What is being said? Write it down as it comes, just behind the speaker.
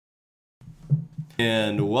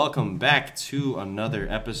And welcome back to another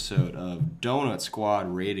episode of Donut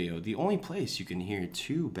Squad Radio, the only place you can hear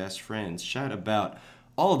two best friends chat about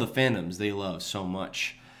all of the fandoms they love so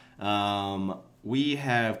much. We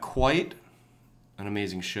have quite an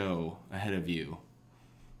amazing show ahead of you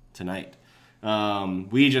tonight.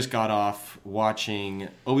 We just got off watching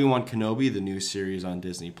Obi-Wan Kenobi, the new series on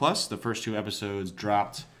Disney+. The first two episodes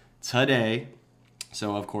dropped today,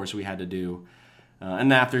 so of course we had to do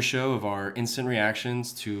an after show of our instant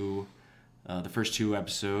reactions to the first two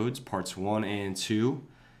episodes, parts 1 and 2.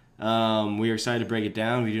 We are excited to break it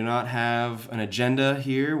down. We do not have an agenda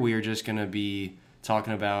here. We are just going to be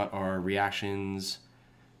talking about our reactions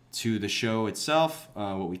to the show itself,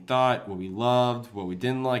 what we thought, what we loved, what we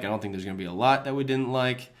didn't like. I don't think there's going to be a lot that we didn't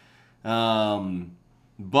like.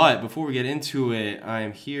 But before we get into it, I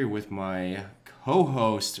am here with my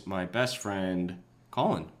co-host, my best friend,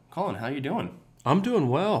 Colin. Colin, how you doing? I'm doing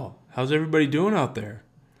well. How's everybody doing out there?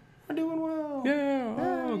 We're doing well. Yeah.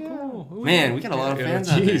 Oh, cool. Man, we got a lot of fans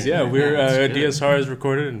out there. Yeah, we're DSR is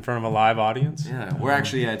recorded in front of a live audience. Yeah, we're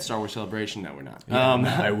actually at Star Wars Celebration. No, we're not.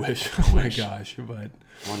 I wish. Oh my gosh, but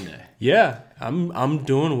one day. Yeah, I'm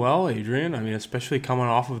doing well, Adrian. I mean, especially coming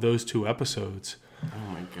off of those two episodes.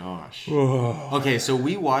 Oh my gosh. Okay, so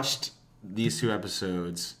we watched these two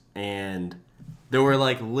episodes, and there were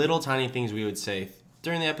like little tiny things we would say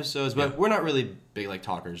during the episodes, but we're not really big like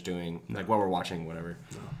talkers doing like while we're watching whatever.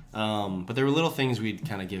 No. But there were little things we'd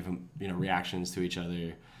kind of give reactions to each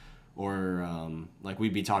other, or like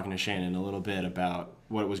we'd be talking to Shannon a little bit about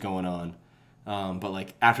what was going on. But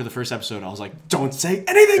like after the first episode, I was like, "Don't say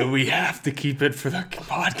anything." We have to keep it for the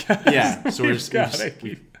podcast. Yeah, so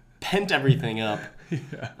we pent everything up.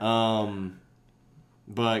 Yeah.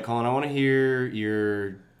 But Colin, I want to hear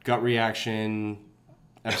your gut reaction.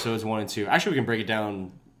 Episodes 1 and 2. Actually, we can break it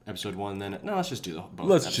down. Episode 1, then let's just do both.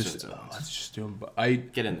 Let's just do them.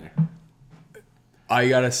 Get in there. I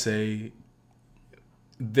gotta say,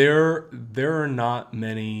 there are not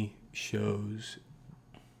many shows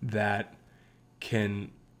that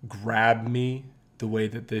can grab me the way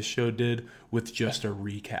that this show did with just a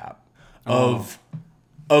recap of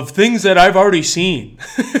things that I've already seen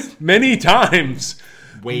many times.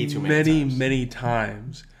 Way too many times. Many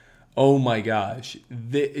times. Oh my gosh.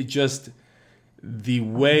 The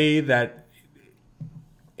way that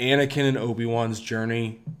Anakin and Obi-Wan's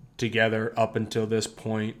journey together up until this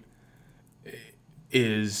point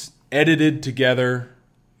is edited together.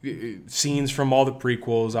 Scenes from all the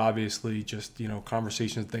prequels, obviously, just,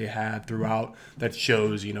 conversations they had throughout that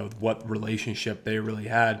shows, what relationship they really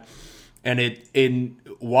had. And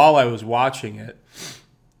while I was watching it,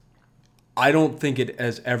 I don't think it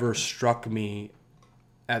has ever struck me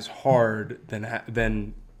as hard than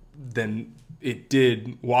it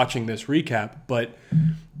did watching this recap, but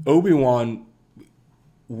Obi-Wan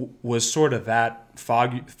was sort of that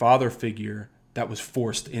father figure that was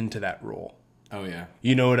forced into that role. Oh yeah,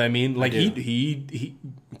 you know what I mean? Like he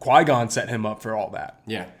Qui-Gon set him up for all that.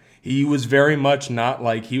 Yeah, he was very much not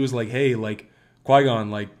like he was like, hey, like Qui-Gon,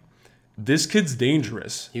 like this kid's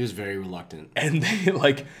dangerous. He was very reluctant, and they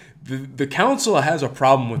like the council has a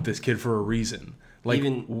problem with this kid for a reason. Like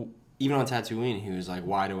even on Tatooine, he was like,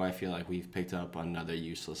 "Why do I feel like we've picked up another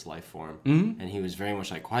useless life form?" Mm-hmm. And he was very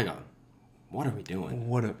much like, "Qui-Gon, what are we doing?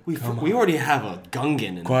 We already have a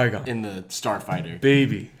Gungan in the Starfighter,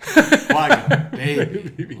 baby. Qui-Gon,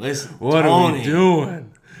 baby. Listen, what are we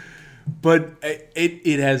doing?" But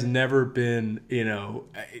it has never been,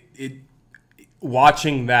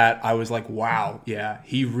 watching that, I was like, "Wow, yeah,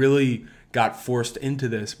 he really got forced into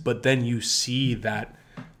this." But then you see that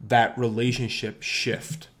relationship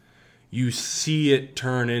shift. You see it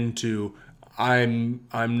turn into I'm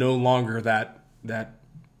no longer that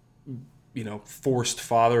forced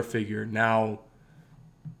father figure. Now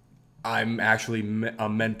I'm actually a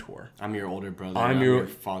mentor. I'm your older brother. I'm your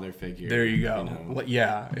father figure. There you go.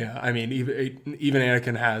 Yeah. I mean, even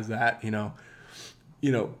Anakin has that.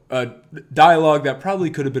 Dialogue that probably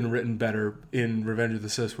could have been written better in Revenge of the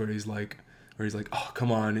Sith, where he's like, "Oh,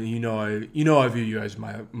 come on, I view you as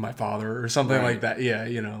my father," or something right. Like that. Yeah,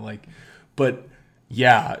 but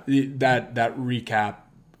yeah, that recap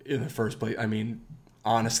in the first place, I mean,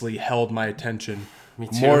 honestly held my attention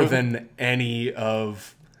more than any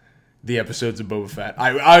of the episodes of Boba Fett.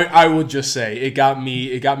 I will just say it got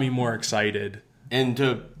me more excited. And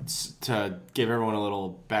to give everyone a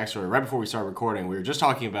little backstory, right before we started recording, we were just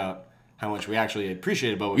talking about how much we actually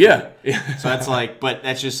appreciated Boba Fett. Yeah. So that's like, but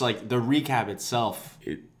that's just like the recap itself.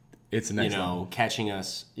 It's the next level. Catching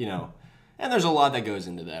us, and there's a lot that goes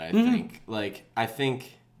into that. I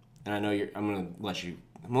think, and I know I'm gonna let you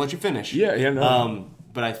finish. Yeah. No.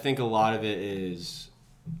 But I think a lot of it is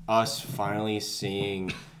us finally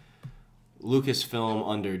seeing Lucasfilm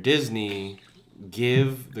under Disney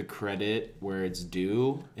give the credit where it's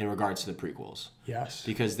due in regards to the prequels. Yes.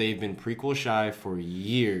 Because they've been prequel shy for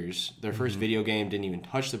years. Their first video game didn't even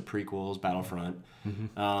touch the prequels, Battlefront.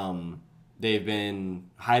 They've been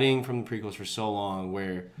hiding from the prequels for so long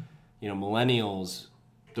where, millennials,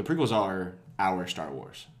 the prequels are our Star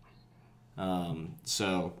Wars.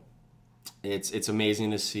 So it's amazing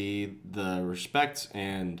to see the respect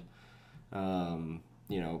and,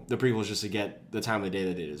 the prequels just to get the time of the day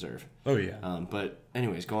that they deserve. Oh, yeah. But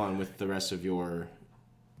anyways, go on with the rest of your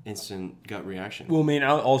instant gut reaction. Well, I mean,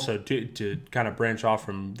 also to kind of branch off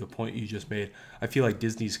from the point you just made, I feel like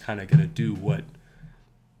Disney's kind of going to do what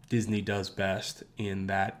Disney does best in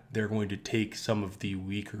that they're going to take some of the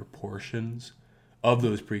weaker portions of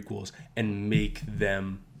those prequels and make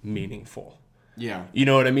them meaningful. Yeah. You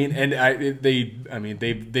know what I mean? And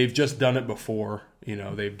they've just done it before.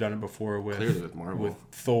 They've done it before with Marvel. With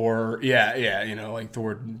Thor. Yeah, like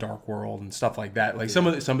Thor Dark World and stuff like that. Like some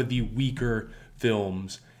of the weaker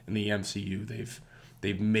films in the MCU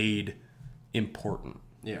they've made important.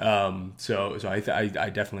 Yeah. So I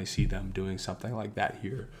definitely see them doing something like that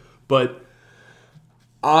here. But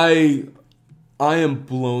I am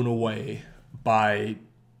blown away by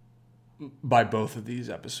both of these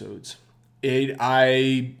episodes.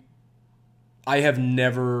 I have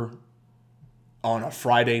never on a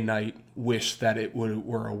Friday night wished that it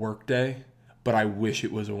were a work day, but I wish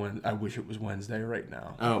it was Wednesday right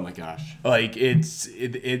now. Oh my gosh! Like it's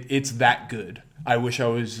that good. I wish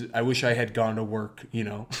I had gone to work.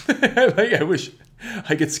 Like I wish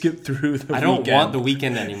I could skip through the. I don't want the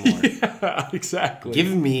weekend anymore. Yeah, exactly.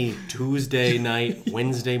 Give me Tuesday night,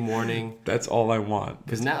 Wednesday morning. That's all I want.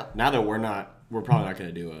 Because now that we're probably not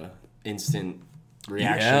going to do a instant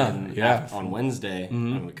reaction on Wednesday. I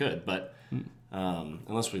mean, we could, but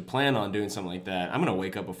unless we plan on doing something like that, I'm going to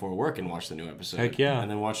wake up before work and watch the new episode. Heck yeah. And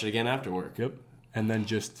then watch it again after work. Yep. And then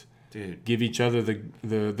just give each other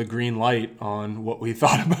the green light on what we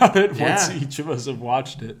thought about it once each of us have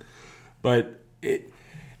watched it. But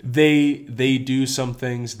they do some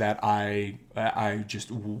things that I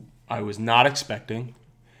was not expecting,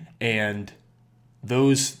 and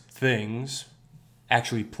those things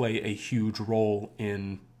actually play a huge role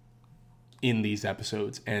in these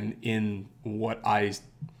episodes and in what I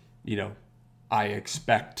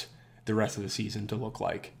expect the rest of the season to look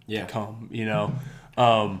like to come,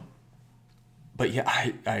 but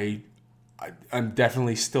yeah, I'm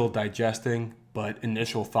definitely still digesting, but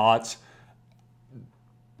initial thoughts,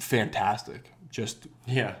 fantastic. Just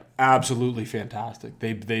absolutely fantastic.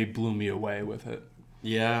 They blew me away with it.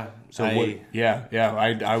 Yeah. So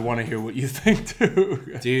I want to hear what you think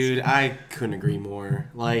too. Dude, I couldn't agree more.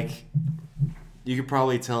 Like, you could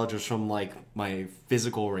probably tell just from like my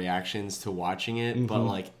physical reactions to watching it, but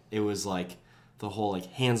like it was like the whole like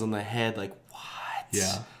hands on the head, like what?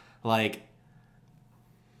 Yeah. Like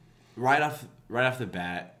right off the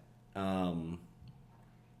bat, the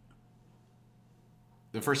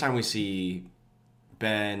first time we see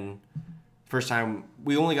Ben, first time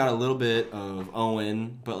we only got a little bit of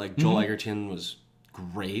Owen, but like Joel Egerton was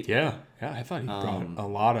great. Yeah, I thought he brought a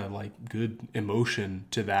lot of like good emotion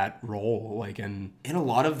to that role, like and a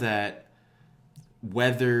lot of that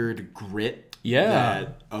weathered grit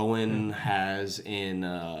that Owen has in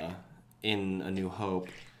A New Hope.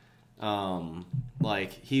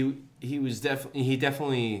 Like he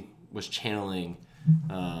definitely was channeling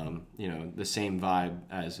the same vibe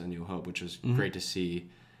as A New Hope, which was great to see.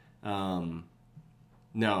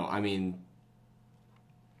 No, I mean,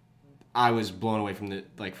 I was blown away from the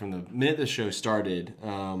minute the show started.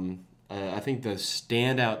 I think the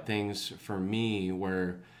standout things for me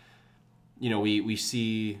were, we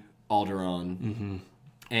see Alderaan,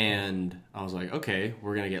 and I was like, okay,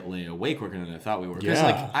 we're gonna get Leia way quicker than I thought we were. Because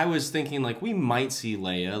I was thinking like we might see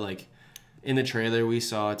Leia like. In the trailer, we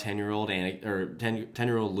saw 10-year-old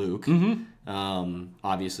 10-year-old Luke,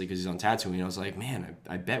 obviously because he's on Tatooine. I was like, man,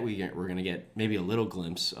 I bet we're gonna get maybe a little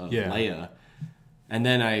glimpse of Leia. And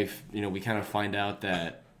then we kind of find out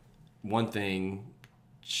that one thing,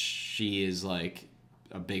 she is like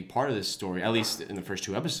a big part of this story, at least in the first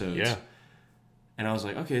 2 episodes. Yeah. And I was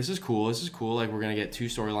like, okay, this is cool. Like we're gonna get 2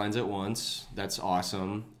 storylines at once. That's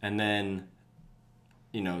awesome. And then.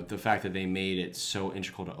 The fact that they made it so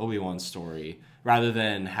integral to Obi-Wan's story rather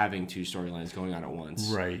than having 2 storylines going on at once.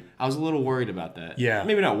 Right. I was a little worried about that. Yeah.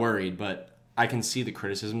 Maybe not worried, but I can see the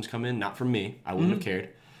criticisms come in. Not from me. I wouldn't have cared.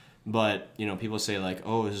 But, people say like,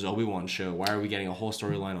 oh, this is Obi-Wan's show. Why are we getting a whole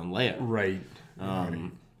storyline on Leia? Right.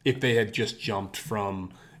 If they had just jumped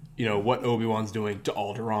from what Obi-Wan's doing to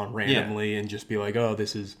Alderaan randomly and just be like, oh,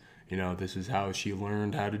 this is how she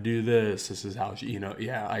learned how to do this. This is how she,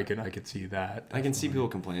 I could see that. Definitely. I can see people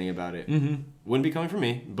complaining about it. Mm-hmm. Wouldn't be coming from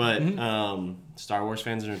me, but Star Wars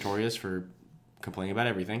fans are notorious for complaining about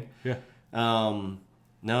everything. Yeah.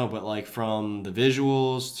 No, but like from the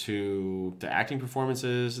visuals to the acting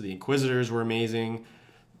performances, the Inquisitors were amazing.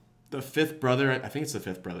 The fifth brother, I think it's the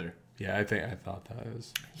fifth brother. Yeah, I thought that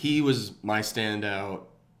was. He was my standout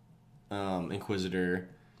Inquisitor.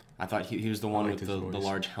 I thought he was the one with the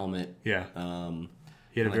large helmet. Yeah.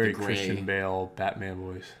 He had a very Christian Bale Batman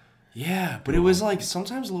voice. Yeah, but it was like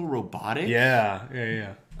sometimes a little robotic. Yeah.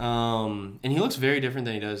 And he looks very different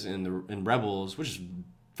than he does in Rebels, which is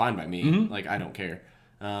fine by me. Mm-hmm. Like I don't care.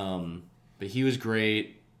 But he was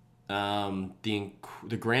great. The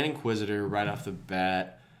Grand Inquisitor right off the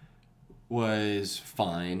bat was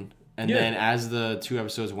fine. And then as the 2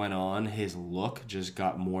 episodes went on, his look just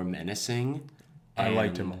got more menacing. I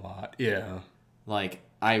liked him a lot. Yeah. Like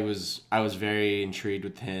I was very intrigued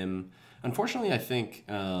with him. Unfortunately, I think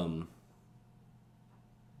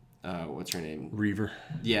what's her name? Reaver.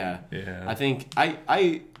 Yeah. Yeah. I think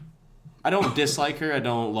I don't dislike her. I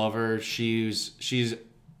don't love her.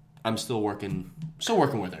 I'm still working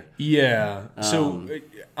with her. Yeah. So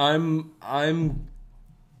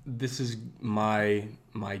this is my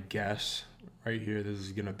guess right here. This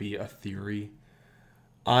is going to be a theory.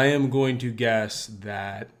 I am going to guess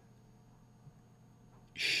that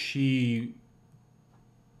she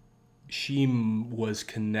was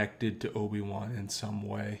connected to Obi-Wan in some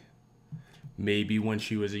way. Maybe when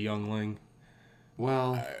she was a youngling.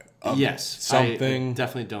 Well, yes. Something. I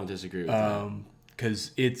definitely don't disagree with that.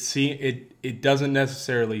 Because it doesn't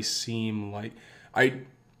necessarily seem like I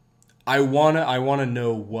wanna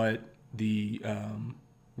know what the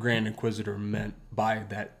Grand Inquisitor meant by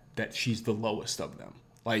that she's the lowest of them.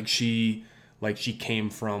 Like she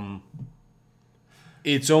came from.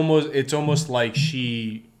 It's almost like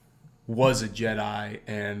she was a Jedi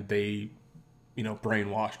and they,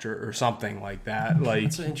 brainwashed her or something like that. Like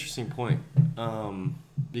that's an interesting point,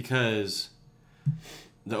 because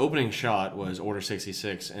the opening shot was Order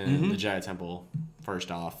 66 in the Jedi Temple.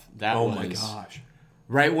 First off, that was my gosh.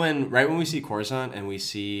 Right when we see Coruscant and we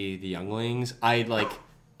see the younglings, I like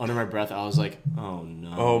under my breath I was like, oh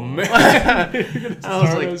no. Oh man.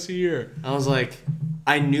 I was like,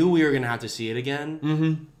 I knew we were gonna have to see it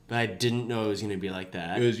again, but I didn't know it was gonna be like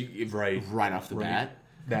that. It was right off the bat.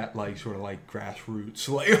 That like sort of like grassroots,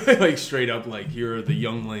 like straight up like here are the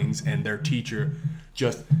younglings and their teacher.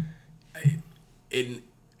 Just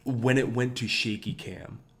when it went to shaky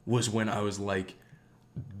cam was when I was like,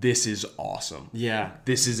 this is awesome. Yeah.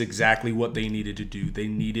 This is exactly what they needed to do. They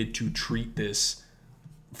needed to treat this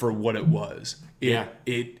for what it was.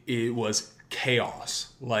 It was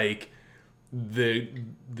chaos. Like the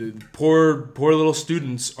poor little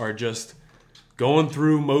students are just going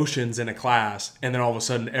through motions in a class, and then all of a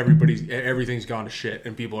sudden everything's gone to shit,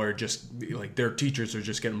 and people are just like their teachers are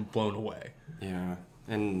just getting blown away. Yeah.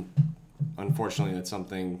 And unfortunately that's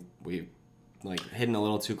something we've like hidden a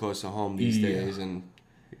little too close to home these days, and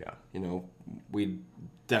we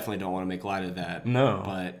definitely don't want to make light of that. No.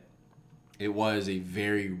 But it was a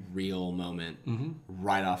very real moment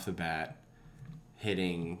right off the bat,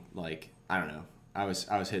 hitting like, I don't know. I was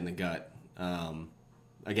hitting the gut.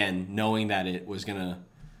 Again, knowing that it was gonna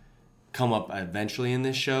come up eventually in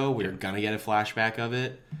this show, we were gonna get a flashback of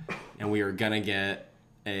it, and we were gonna get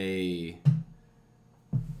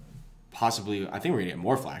possibly, I think we're gonna get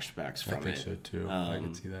more flashbacks from it. I think so too. I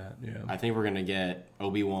can see that. Yeah. I think we're gonna get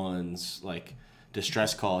Obi-Wan's like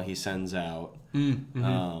distress call he sends out.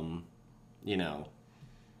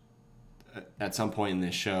 At some point in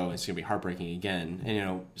this show, it's gonna be heartbreaking again.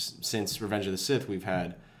 And since Revenge of the Sith, we've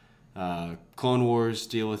had Clone Wars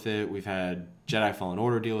deal with it. We've had Jedi Fallen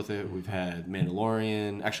Order deal with it. We've had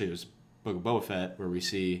Mandalorian. Actually, it was Book of Boba Fett where we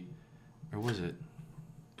see, or was it?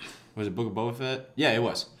 Was it Book of Boba Fett? Yeah, it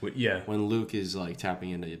was. Yeah. When Luke is like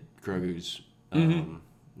tapping into Grogu's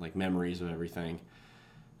like memories of everything,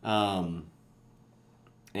 and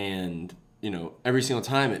every single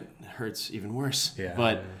time it hurts even worse. Yeah.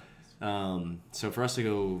 But so for us to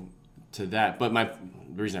go to that, but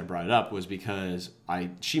the reason I brought it up was because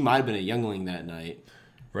she might have been a youngling that night.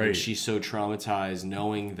 Right. And she's so traumatized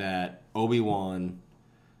knowing that Obi-Wan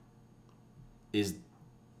is,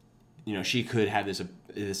 she could have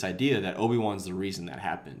this idea that Obi-Wan's the reason that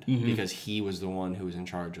happened because he was the one who was in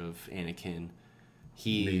charge of Anakin.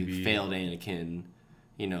 He failed Anakin.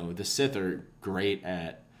 The Sith are great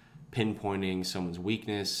at pinpointing someone's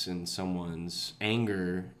weakness and someone's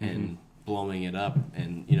anger and blowing it up,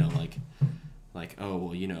 and like, oh,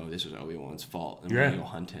 well, you know, this was Obi-Wan's fault, and Yeah. we'll go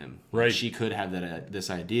hunt him. Right. She could have this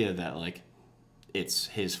idea that, like, it's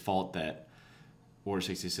his fault that Order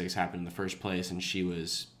 66 happened in the first place, and she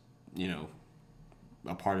was, you know,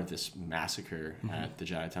 a part of this massacre at the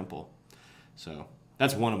Jedi Temple. So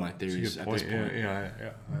that's one of my theories at this point. Yeah.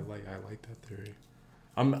 I like that theory.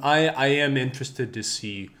 I am interested to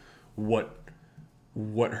see what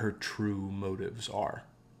her true motives are.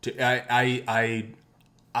 I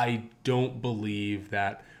don't believe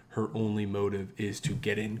that her only motive is to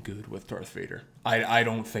get in good with Darth Vader. I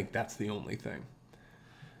don't think that's the only thing.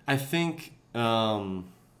 I think I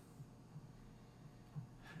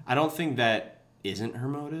don't think that isn't her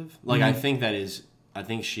motive. Like I think that is. I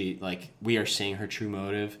think she, like, we are seeing her true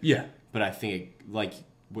motive. Yeah. But I think like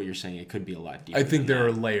what you're saying, it could be a lot deeper. I think there that.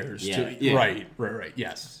 are layers to it. Yeah. Right.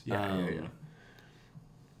 Yes. Yeah.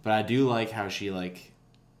 But I do like how she, like,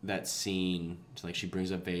 that scene, like, she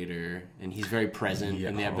brings up Vader, and he's very present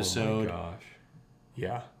in the episode. Oh my gosh.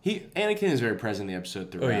 Yeah. Anakin is very present in the episode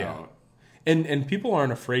throughout. Oh, yeah. And people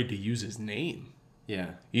aren't afraid to use his name.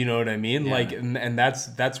 Yeah. You know what I mean? Yeah. Like, and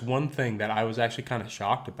that's one thing that I was actually kind of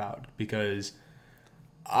shocked about, because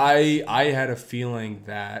I had a feeling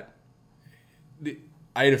that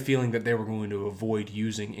they were going to avoid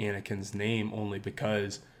using Anakin's name only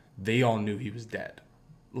because they all knew he was dead.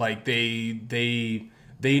 Like they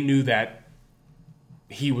knew that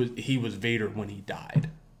he was Vader when he died.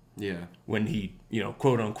 Yeah. When he, you know,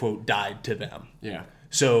 quote unquote died to them. Yeah.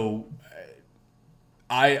 So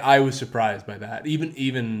I was surprised by that.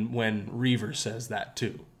 Even when Reaver says that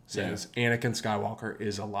too. Says Anakin Skywalker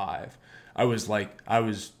is alive. I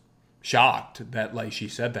was shocked that, like, she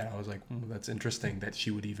said that. I was like, that's interesting that she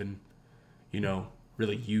would even, you know,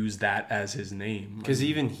 really use that as his name. Because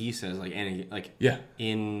even he says, like, Anakin, like,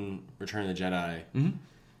 in Return of the Jedi,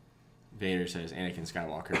 Vader says Anakin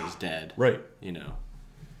Skywalker is dead. Right. You know.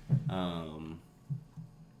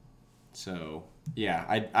 So yeah,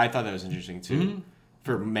 I thought that was interesting too,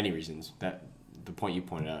 for many reasons. That the point you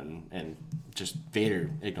pointed out, and just Vader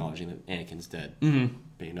acknowledging that Anakin's dead, being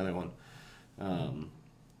another one.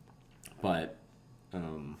 But I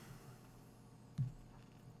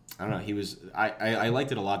don't know. He was. I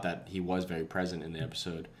liked it a lot that he was very present in the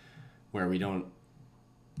episode, where we don't.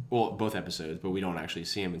 Well, both episodes, but we don't actually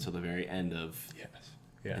see him until the very end of. Yes.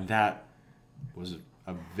 Yeah. And that was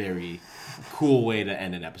a very cool way to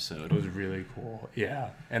end an episode. It was really cool. Yeah.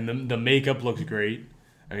 And the makeup looks great.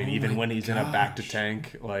 I mean, even when he's in a back to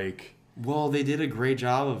tank, like. Well, they did a great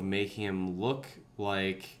job of making him look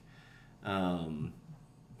like.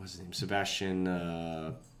 What's his name? Sebastian.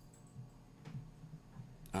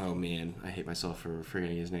 Oh man, I hate myself for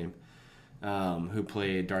forgetting his name. Who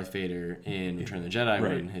played Darth Vader in Return of the Jedi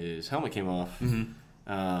when his helmet came off.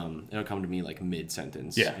 It'll come to me like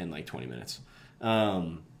mid-sentence in like 20 minutes.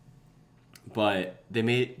 But they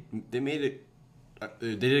made it.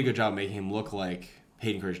 They did a good job making him look like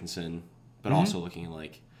Hayden Christensen, but also looking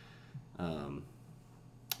like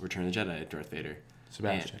Return of the Jedi Darth Vader.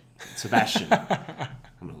 Sebastian.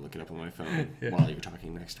 I'm gonna look it up on my phone while you're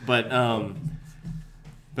talking next. But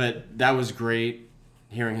that was great.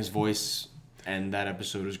 Hearing his voice, and that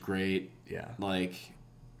episode was great. Yeah. Like,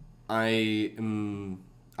 I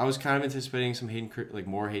was kind of anticipating some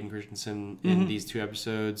more Hayden Christensen in these two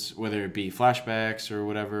episodes, whether it be flashbacks or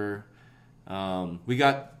whatever. We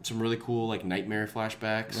got some really cool, like, nightmare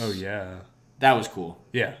flashbacks. Oh yeah. That was cool.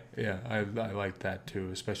 Yeah. I liked that too,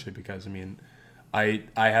 especially because, I mean, I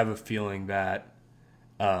have a feeling that,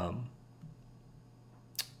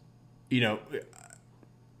 you know,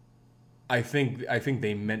 I think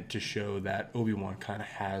they meant to show that Obi-Wan kind of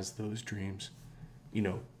has those dreams, you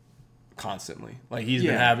know, constantly. Like he's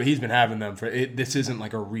been having them for it. This isn't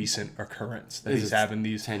like a recent occurrence that he's having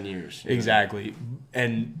these 10 years. Exactly.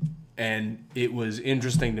 And it was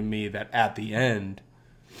interesting to me that at the end,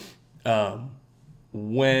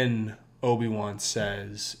 when Obi-Wan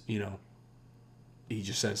says, you know, he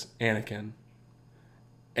just says Anakin,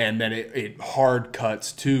 and then it hard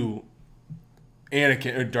cuts to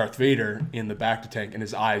Anakin or Darth Vader in the back to tank, and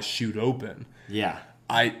his eyes shoot open. Yeah,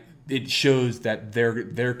 it shows that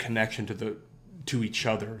their connection to each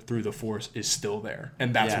other through the Force is still there,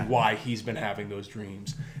 and that's why he's been having those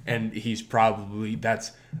dreams. And he's probably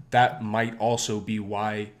that might also be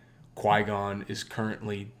why Qui-Gon is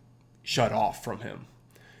currently shut off from him.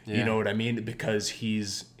 Yeah. You know what I mean? Because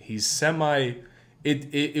he's semi.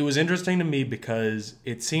 It was interesting to me because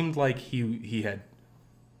it seemed like he had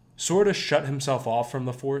sort of shut himself off from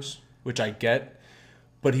the Force, which I get,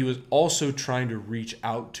 but he was also trying to reach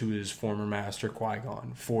out to his former master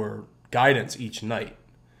Qui-Gon for guidance each night.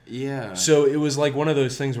 Yeah. So it was like one of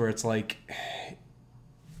those things where it's like,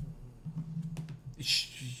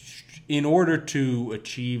 in order to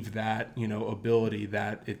achieve that, ability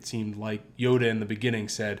that it seemed like Yoda in the beginning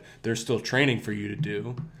said there's still training for you to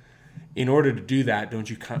do. In order to do that,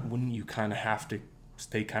 wouldn't you kind of have to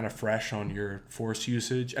stay kind of fresh on your Force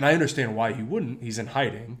usage? And I understand why he wouldn't. He's in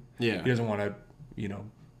hiding. Yeah. He doesn't want to,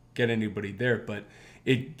 get anybody there. But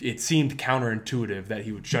it seemed counterintuitive that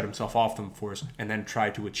he would shut himself off from the Force and then try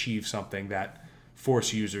to achieve something that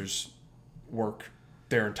Force users work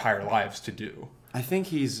their entire lives to do. I think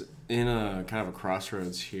he's in a kind of a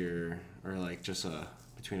crossroads here, or like just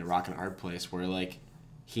between a rock and a hard place where like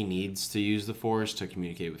he needs to use the Force to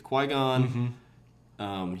communicate with Qui-Gon.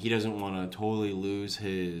 Mm-hmm. He doesn't want to totally lose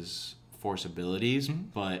his Force abilities,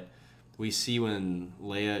 but we see when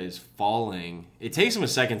Leia is falling, it takes him a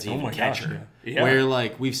second to even catch her. Yeah. Where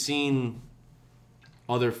like we've seen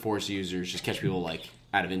other Force users just catch people like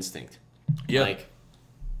out of instinct. Yeah. Like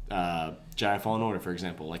Jedi Fallen Order, for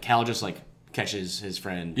example. Like Cal just like catches his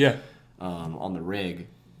friend on the rig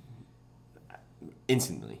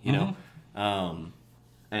instantly, you know?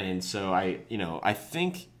 And so I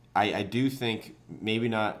do think maybe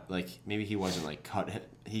not like, maybe he wasn't like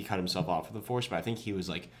he cut himself off of the Force, but I think he was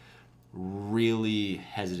like really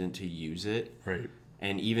hesitant to use it. Right.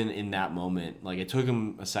 And even in that moment, like it took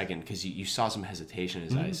him a second because you saw some hesitation in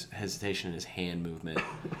his eyes, hesitation in his hand movement,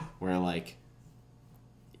 where like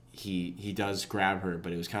he does grab her,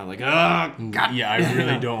 but it was kind of like, oh, God. Yeah, I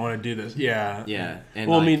really don't want to do this. Yeah. Yeah. And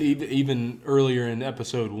well, like, I mean, even earlier in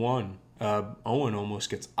episode 1, Owen almost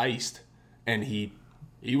gets iced, and he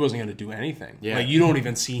wasn't going to do anything. Yeah. Like, you don't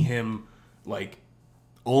even see him, like,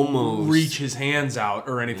 almost reach his hands out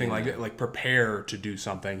or anything like that, like prepare to do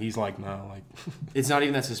something. He's like, no, like it's not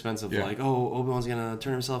even that suspense of like, oh, Obi-Wan's gonna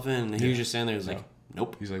turn himself in, and he was just standing there. He's like,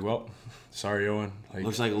 nope. He's like, well, sorry, Owen. Like,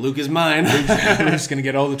 looks like Luke is mine. We're just gonna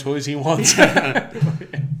get all the toys he wants.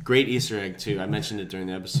 Great Easter egg too. I mentioned it during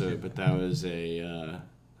the episode, but that was I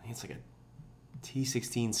think it's like a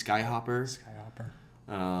T-16 Skyhopper.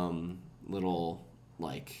 Little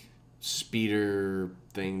like speeder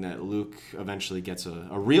thing that Luke eventually gets a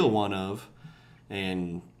real one of,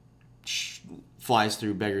 and flies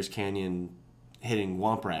through Beggar's Canyon, hitting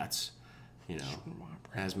Womp Rats,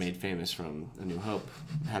 as made famous from A New Hope.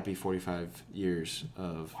 Happy 45 years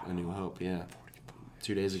of A New Hope,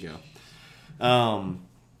 2 days ago.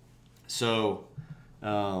 So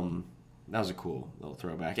that was a cool little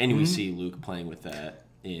throwback, and we see Luke playing with that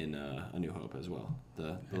in A New Hope as well,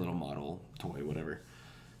 the little model toy, whatever.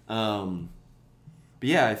 But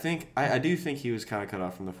yeah, I do think he was kind of cut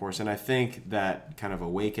off from the Force, and I think that kind of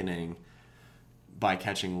awakening by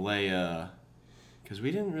catching Leia, because we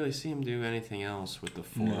didn't really see him do anything else with the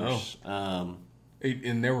Force. No.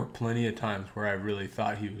 And there were plenty of times where I really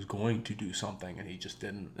thought he was going to do something, and he just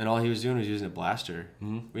didn't. And all he was doing was using a blaster.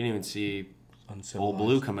 Mm-hmm. We didn't even see Old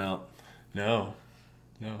Blue come out. No.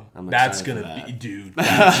 That's going to be... Dude,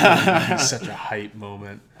 that's going to be such a hype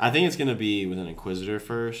moment. I think it's going to be with an Inquisitor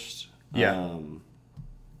first. Yeah.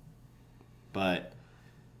 But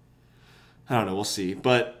I don't know. We'll see.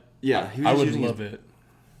 But yeah, I would love it.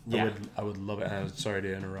 Yeah, I would love it. I'm sorry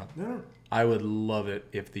to interrupt. No. I would love it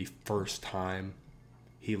if the first time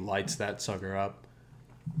he lights that sucker up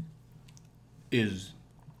is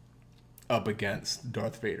up against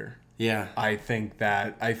Darth Vader. Yeah, I think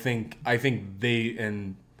they,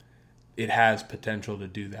 and it has potential to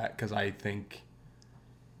do that, because I think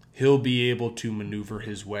he'll be able to maneuver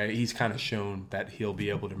his way. He's kind of shown that he'll be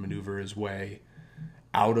able to maneuver his way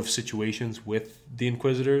out of situations with the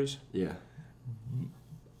Inquisitors. Yeah.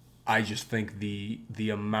 I just think the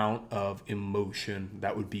amount of emotion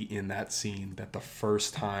that would be in that scene, that the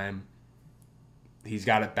first time he's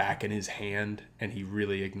got it back in his hand and he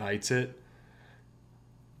really ignites it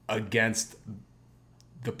against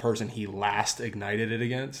the person he last ignited it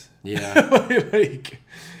against. Yeah.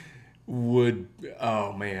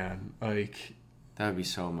 Oh man, like that would be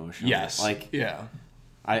so emotional. Yes. Like, yeah.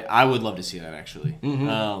 I would love to see that, actually. Mm-hmm.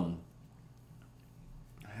 I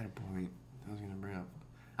had a point I was going to bring up.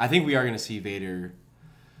 I think we are going to see Vader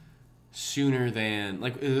sooner than...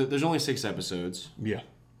 Like, there's only 6 episodes. Yeah.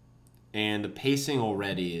 And the pacing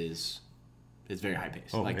already is very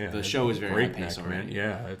high-paced. Oh, like, the show is very high-paced already. Man.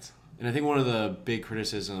 Yeah. And I think one of the big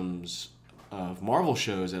criticisms of Marvel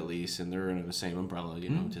shows, at least, and they're under the same umbrella,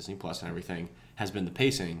 Disney Plus and everything, has been the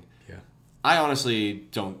pacing. Yeah. I honestly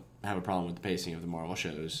don't have a problem with the pacing of the Marvel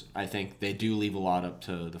shows. I think they do leave a lot up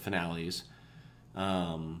to the finales.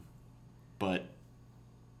 But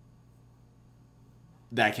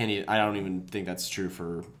I don't even think that's true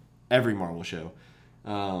for every Marvel show.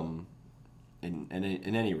 in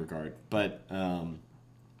any regard. But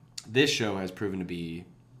this show has proven to be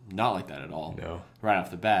not like that at all. No. Right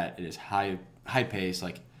off the bat, it is high pace.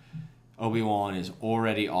 Like Obi-Wan is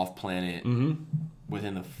already off planet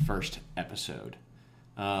within the first episode.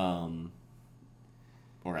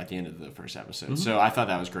 Or at the end of the first episode. So I thought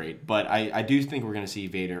that was great. But I do think we're going to see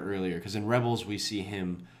Vader earlier, because in Rebels we see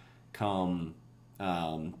him come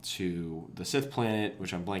to the Sith planet,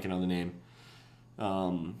 which I'm blanking on the name,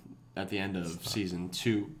 at the end of season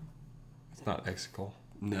 2. It's not Exegol.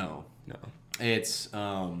 No. No. It's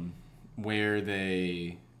where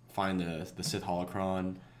they find the Sith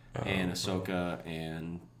holocron, and Ahsoka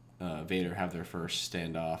and Vader have their first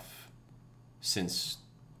standoff since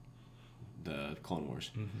the Clone Wars.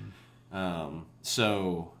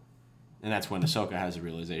 So, and that's when Ahsoka has the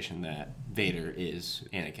realization that Vader is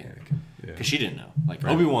Anakin. Because she didn't know. Like,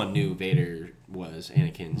 Obi-Wan knew Vader was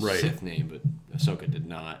Anakin's Sith name, but Ahsoka did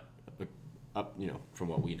not, from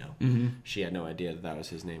what we know. She had no idea that was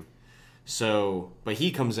his name. So, but he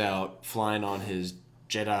comes out flying on his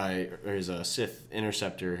Jedi, or his Sith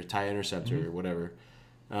interceptor, TIE interceptor, or whatever.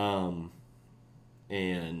 And,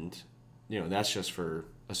 that's just for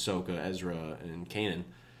Ahsoka, Ezra, and Kanan.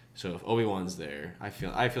 So if Obi-Wan's there, I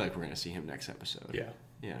feel like we're gonna see him next episode.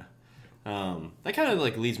 Yeah. That kind of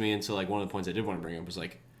like leads me into like one of the points I did want to bring up was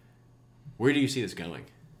like, where do you see this going?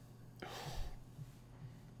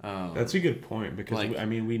 That's a good point, because like,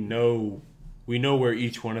 we know where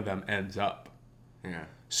each one of them ends up. Yeah.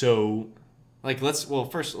 So, like, let's kind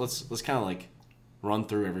of like run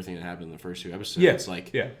through everything that happened in the first 2 episodes. Yeah.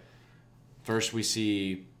 Like, first we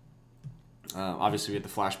see. Obviously, we get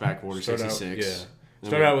the flashback of Order 66.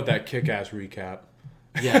 Start out with that kick-ass recap.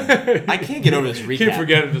 Yeah. I can't get over this recap. Can't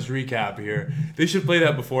forget this recap here. They should play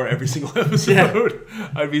that before every single episode.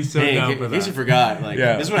 I'd be so down for that. In case you forgot,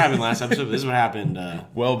 this is what happened last episode, but this is what happened...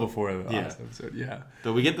 well before the last episode,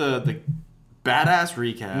 But we get the badass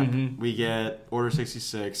recap. We get Order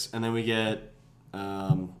 66, and then we get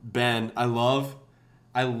Ben. I love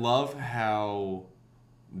how...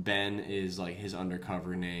 Ben is like his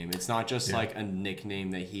undercover name. It's not just like a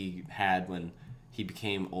nickname that he had when he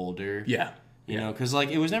became older. You know, because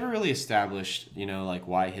like it was never really established, like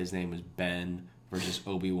why his name was Ben versus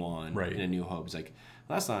Obi-Wan in A New Hope. It's like,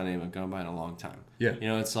 well, that's not a name I've gone by in a long time.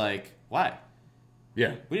 It's like, why? We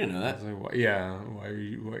didn't know that. Like, why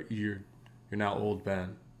are you're now old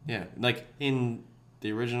Ben? Yeah, like in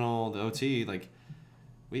the original, the OT, like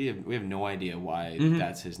we have no idea why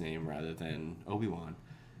that's his name rather than Obi-Wan.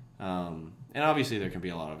 And obviously there can be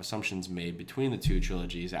a lot of assumptions made between the 2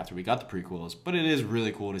 trilogies after we got the prequels, but it is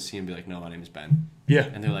really cool to see him be like, no, my name is Ben.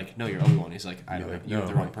 And they're like, no, you're Obi-Wan. He's like, I don't know. You have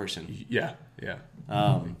the wrong person.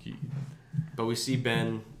 But we see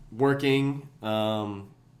Ben working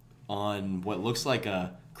on what looks like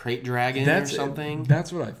a crate dragon or something.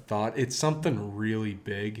 That's what I thought. It's something really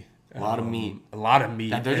big. A lot of meat.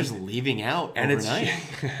 That they're just leaving out overnight.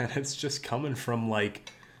 It's just coming from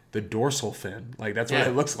like... the dorsal fin, like that's what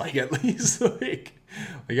it looks like at least. like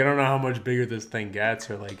I don't know how much bigger this thing gets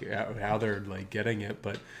or like how they're like getting it,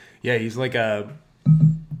 but he's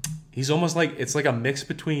almost like it's like a mix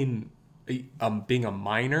between being a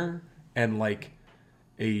miner and like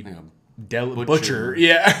a butcher.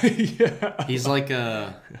 He's like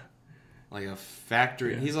a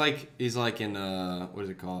factory. He's like in what is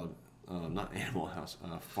it called? Not Animal House,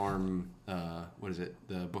 Farm. What is it?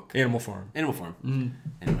 The book. Animal Farm. Animal Farm.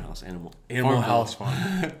 Animal House. Animal Farm House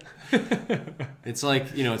Farm. It's like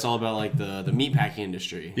it's all about like the meatpacking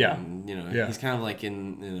industry. And, he's kind of like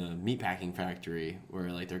in a meatpacking factory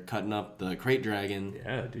where like they're cutting up the crate dragon.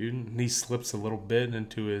 Yeah, dude. And he slips a little bit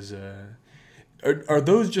into his. Are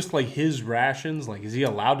those just like his rations? Like, is he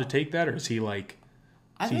allowed to take that, or is he like?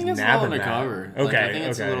 I think it's a little undercover. Okay, I think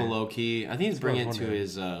it's a little low key. I think he's bringing it to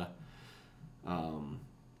his.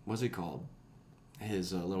 What's it called?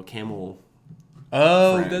 His little camel.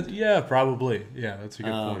 Oh, probably. Yeah, that's a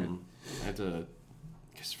good point. I have to,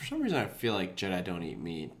 because for some reason I feel like Jedi don't eat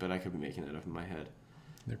meat, but I could be making that up in my head.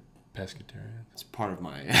 They're pescatarians. It's part of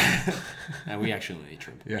my. And we actually only eat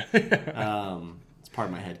shrimp. Yeah. It's part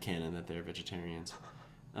of my head canon that they're vegetarians.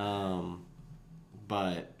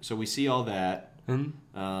 But so we see all that. And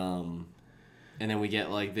then we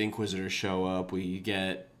get like the Inquisitors show up. We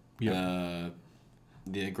get the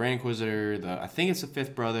Grand Inquisitor. I think it's the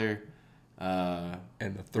 5th brother. And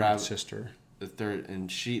the 3rd sister. The 3rd, and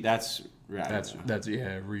that's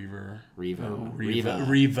Reva. Reva.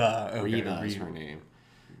 Reva. Okay, Reva is her name.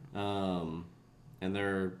 And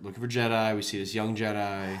they're looking for Jedi. We see this young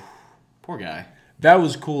Jedi. Poor guy. That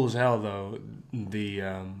was cool as hell, though.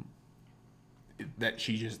 That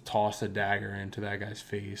she just tossed a dagger into that guy's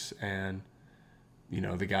face, and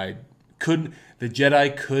the guy the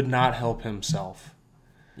Jedi could not help himself.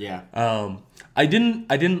 Yeah. I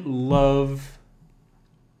didn't love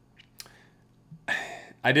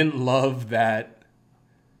that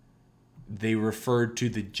they referred to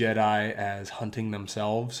the Jedi as hunting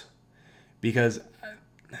themselves, because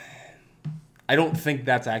I don't think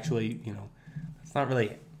that's actually, it's not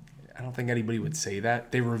really, I don't think anybody would say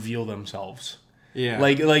that. They reveal themselves. Yeah.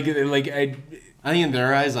 I think in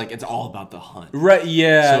their eyes, like, it's all about the hunt. Right,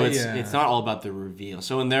 yeah. So it's not all about the reveal.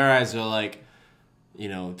 So in their eyes, they're like,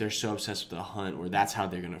 they're so obsessed with the hunt, where that's how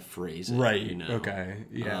they're gonna phrase it. Right. Okay.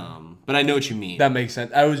 Yeah. But I know what you mean. That makes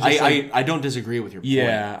sense. I was just I don't disagree with your point.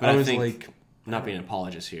 Yeah. But I was think, not being an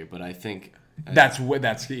apologist here, but I think that's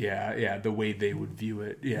the way they would view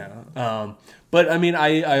it. Yeah. But I mean,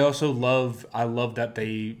 I also love that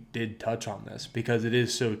they did touch on this, because it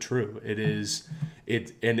is so true. And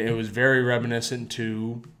it was very reminiscent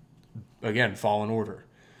to, again, Fallen Order.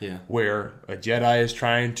 Yeah. Where a Jedi is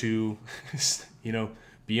trying to,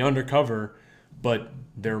 be undercover, but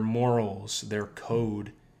their morals, their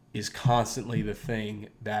code is constantly the thing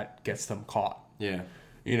that gets them caught. Yeah.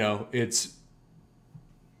 It's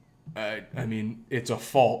a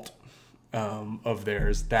fault of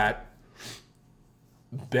theirs that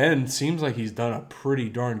Ben seems like he's done a pretty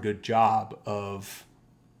darn good job of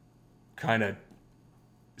kind of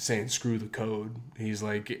saying screw the code. He's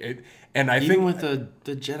like it, and I Even think with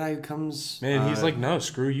the Jedi who comes, man, he's like, no,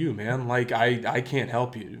 screw you, man. Like I can't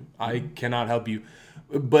help you. I cannot help you.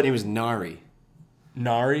 But it was Nari, the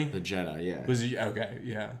Jedi. Yeah. Was he okay?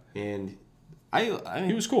 Yeah. And I mean,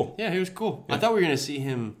 he was cool. Yeah, he was cool. Yeah. I thought we were gonna see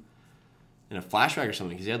him in a flashback or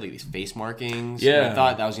something, because he had like these face markings. Yeah. And I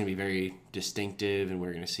thought that was gonna be very distinctive, and we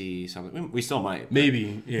were gonna see something. We still might.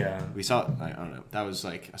 Maybe. Yeah. We saw. I don't know. That was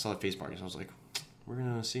like, I saw the face markings. I was like, we're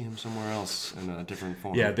gonna see him somewhere else in a different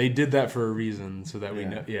form. Yeah, they did that for a reason, so that we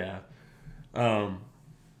know. Yeah.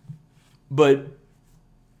 But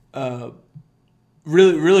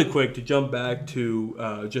really quick to jump back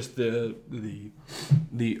to just the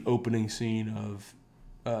opening scene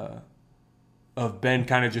of Ben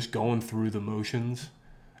kind of just going through the motions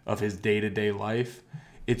of his day-to-day life.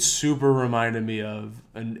 It super reminded me of,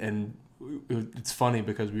 and it's funny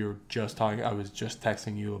because we were just talking. I was just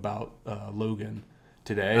texting you about Logan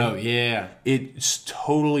today. Oh yeah, it's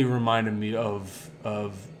totally reminded me of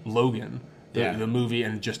Logan, the movie,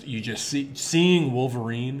 and seeing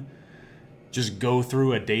Wolverine just go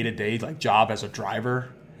through a day-to-day like job as a driver,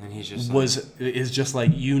 and he's just is just like,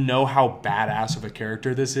 how badass of a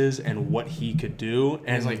character this is and what he could do,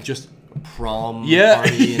 and like just prom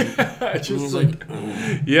party and just like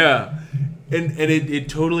yeah. And it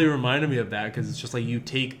totally reminded me of that, because it's just like, you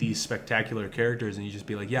take these spectacular characters and you just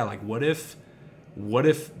be like, yeah, like what if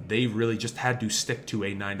they really just had to stick to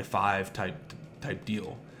a 9-to-5 type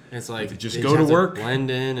deal? It's like, they just go to work,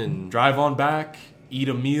 blend in, and drive on back, eat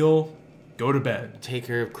a meal, go to bed, take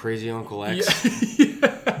care of crazy Uncle X.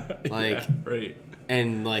 Like, right.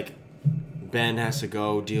 And like, Ben has to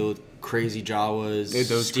go deal with crazy Jawas,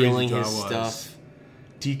 those stealing crazy his Jawas. stuff.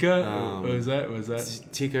 Tika, was that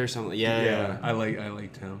Tika or something? Yeah. I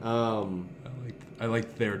liked him. I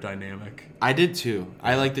liked their dynamic. I did too.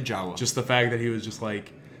 I liked the Jawa. Just the fact that he was just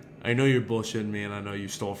like, I know you're bullshitting me, and I know you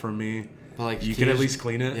stole from me, but like, you can at least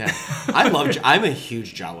clean it. Yeah. I'm a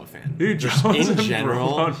huge Jawa fan. Dude, Jawas in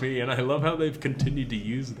general on me, and I love how they've continued to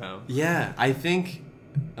use them. Yeah, I think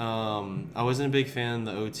I wasn't a big fan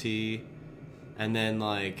of the OT, and then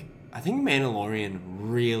like, I think Mandalorian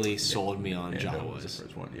really sold me on Jawas. That was the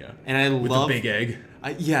first one, yeah. And I with love the big egg.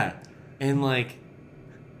 And like,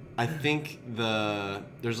 I think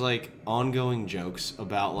there's like ongoing jokes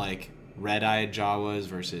about like red-eyed Jawas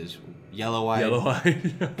versus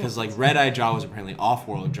yellow-eyed. Because like red-eyed Jawas are apparently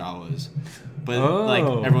off-world Jawas, but like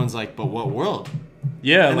everyone's like, but what world?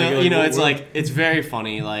 Yeah, and it's world? Like, it's very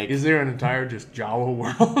funny. Like, is there an entire just Jawa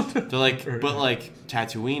world? They're like, but like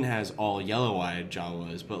Tatooine has all yellow-eyed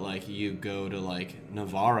Jawas, but like you go to like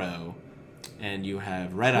Navarro, and you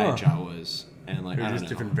have red-eyed Jawas, and like, they're I don't just know,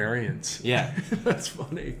 different variants. Yeah, that's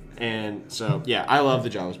funny. And so yeah, I love the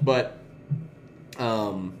Jawas, but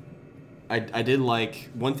I did like,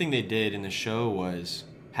 one thing they did in the show was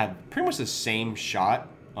have pretty much the same shot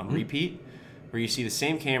on repeat, where you see the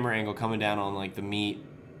same camera angle coming down on like the meat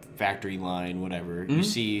factory line, whatever. You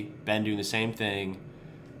see Ben doing the same thing,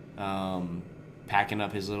 packing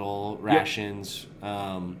up his little rations,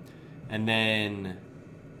 and then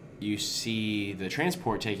you see the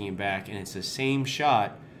transport taking him back, and it's the same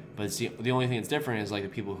shot, but it's the only thing that's different is like the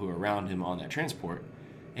people who are around him on that transport.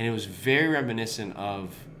 And it was very reminiscent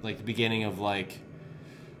of like the beginning of like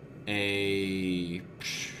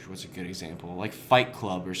what's a good example? Like Fight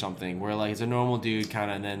Club or something, where like it's a normal dude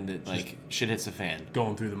kind of, and then like shit hits the fan.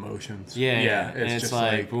 Going through the motions. Yeah. And it's just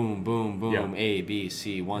like boom, boom, boom, A, B,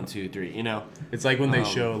 C, 1, 2, 3. You know, it's like when they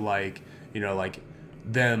show like like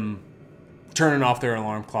them turning off their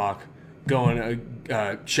alarm clock,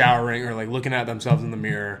 going showering, or like looking at themselves in the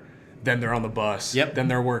mirror. Then they're on the bus. Yep. Then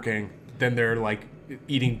they're working. Then they're like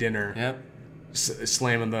eating dinner. Yep.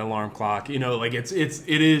 Slamming the alarm clock. Like it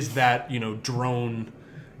is that drone.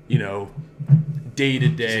 Day to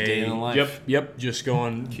day. Day in the life. Yep. Just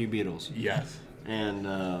going. Cue Beatles. Yes. And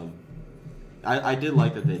I did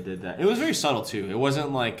like that they did that. It was very subtle too. It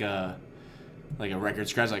wasn't like a record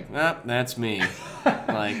scratch. Like, that's me.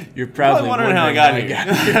 Like you're probably wondering how I got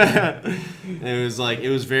here. It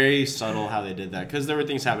was very subtle how they did that, because there were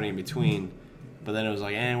things happening in between, but then it was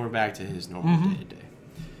like, and we're back to his normal day to day.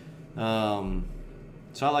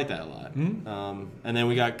 So I like that a lot. Mm-hmm. And then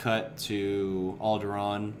we got cut to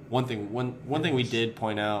Alderaan. One thing we did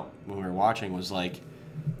point out when we were watching was like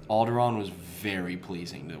Alderaan was very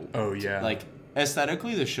pleasing to. Like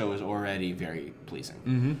aesthetically, the show is already very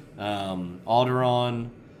pleasing. Mm-hmm. Alderaan,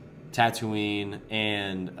 Tatooine,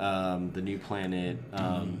 and the new planet.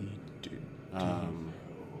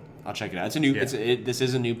 I'll check it out. It's a new. Yeah. This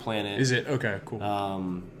is a new planet. Is it? Okay, cool.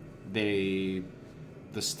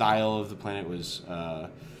 The style of the planet was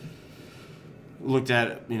looked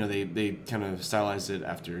at. They kind of stylized it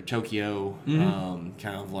after Tokyo. Mm-hmm.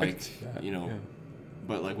 Kind of like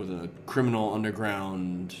but like with a criminal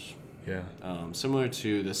underground. Yeah. Similar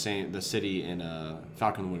to the city in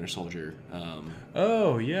Falcon and the Winter Soldier.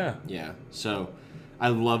 Oh yeah. Yeah. So I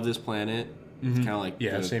love this planet. Mm-hmm. It's kind of like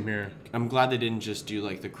same here. I'm glad they didn't just do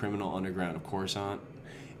like the criminal underground of Coruscant.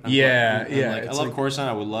 I love Coruscant.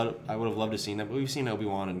 I would have loved to see that, but we've seen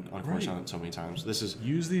Obi-Wan on Coruscant so many times. This is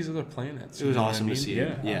use these other planets. It was awesome to see.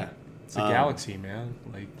 Yeah. It's a galaxy, man.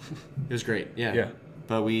 Like it was great. Yeah. Yeah.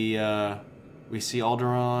 But we see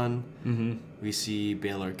Alderaan. Mm-hmm. We see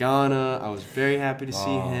Bail Organa. I was very happy to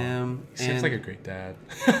see him. He seems like a great dad.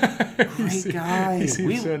 Great guy. He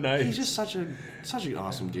seems so nice. He's just such an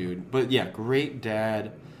awesome dude. But yeah, great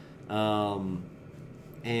dad. And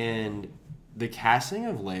the casting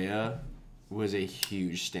of Leia was a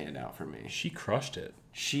huge standout for me. She crushed it.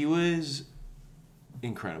 She was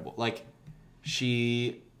incredible. Like,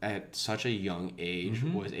 she, at such a young age,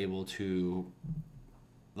 was able to,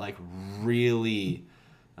 like, really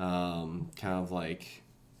kind of, like,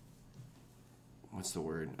 what's the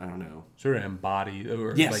word? I don't know. Sort of embody,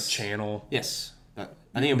 or, like, channel. Yes. I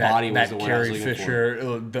think embody was the word I was looking Fisher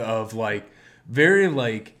of, like, very,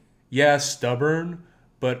 like, stubborn,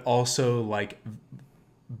 but also, like,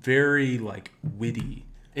 very, like, witty.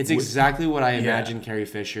 It's exactly what I imagined Carrie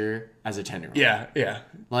Fisher as a 10-year-old. Yeah.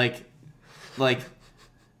 Like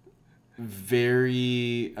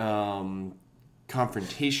very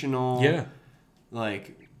confrontational. Yeah.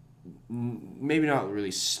 Like, maybe not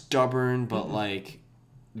really stubborn, but, like,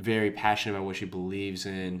 very passionate about what she believes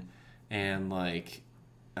in. And, like,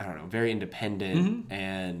 I don't know, very independent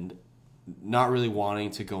and not really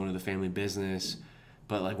wanting to go into the family business.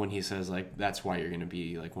 But, like, when he says, like, that's why you're going to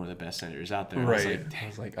be, like, one of the best senators out there. Right. I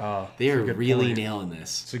was like, oh. They are really nailing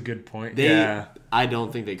this. It's a good point. I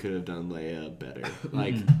don't think they could have done Leia better.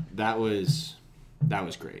 Like, that was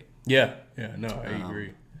great. Yeah. No, I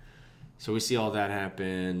agree. So we see all that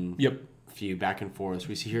happen. Yep. A few back and forths.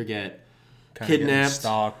 We see her get kind of kidnapped.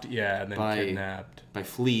 Stalked, and then kidnapped. By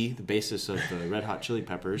Flea, the basis of the Red Hot Chili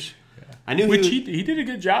Peppers. I knew he did a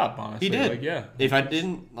good job, honestly. He did. Like, yeah. If I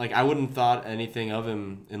didn't, like, I wouldn't have thought anything of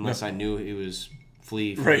him unless I knew he was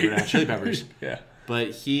Flea from the Red Hot Chili Peppers. Yeah.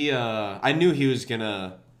 But I knew he was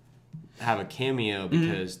gonna have a cameo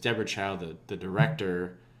because Deborah Chow, the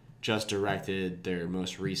director, just directed their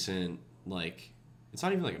most recent, like, it's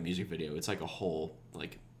not even like a music video. It's like a whole,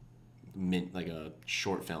 like, like a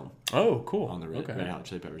short film. Oh, cool. On the Red Hot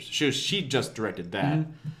Chili Peppers. She just directed that.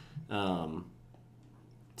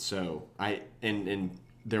 So and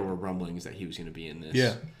there were rumblings that he was going to be in this.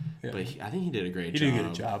 Yeah. But I think he did a great job. He did a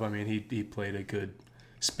good job. I mean, he played a good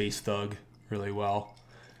space thug really well.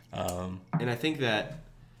 And I think that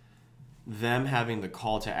them having the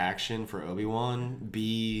call to action for Obi-Wan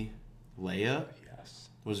be Leia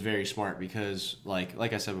was very smart because, like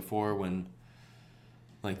I said before, when,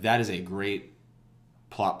 like, that is a great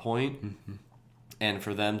plot point, and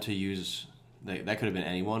for them to use... that could have been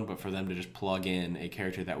anyone, but for them to just plug in a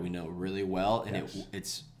character that we know really well, and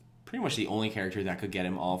it's pretty much the only character that could get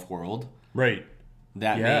him off-world. Right.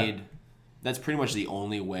 That's pretty much the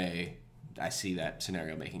only way I see that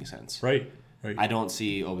scenario making sense. Right. I don't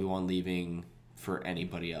see Obi-Wan leaving for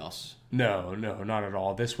anybody else. No, not at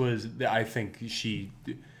all. This was, I think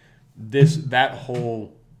that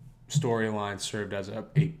whole storyline served as a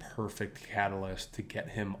perfect catalyst to get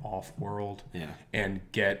him off world and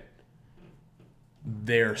get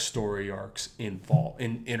their story arcs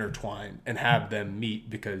intertwined and have them meet,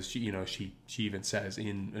 because she even says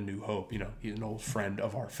in A New Hope, he's an old friend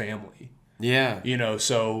of our family. Yeah.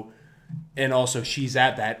 So, and also she's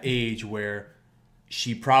at that age where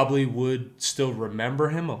she probably would still remember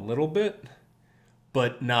him a little bit,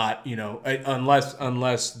 but not,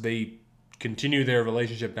 unless they continue their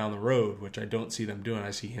relationship down the road, which I don't see them doing.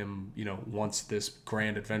 I see him, once this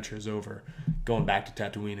grand adventure is over, going back to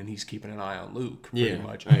Tatooine, and he's keeping an eye on Luke pretty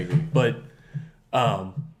much. I agree. But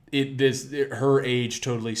her age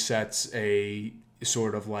totally sets a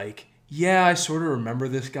sort of like, I sort of remember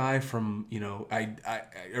this guy from, I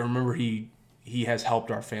remember he has helped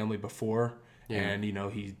our family before, and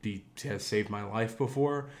he has saved my life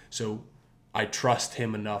before, so I trust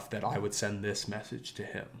him enough that I would send this message to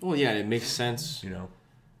him. Well, yeah, it makes sense.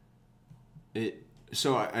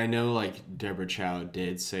 So I know, like, Deborah Chow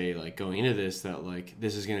did say, like, going into this, that, like,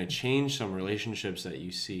 this is going to change some relationships that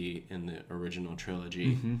you see in the original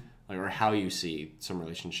trilogy, like, or how you see some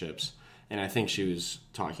relationships. And I think she was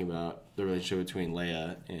talking about the relationship between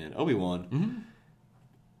Leia and Obi-Wan.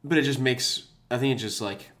 But it just makes, I think it just,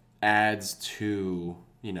 like, adds to,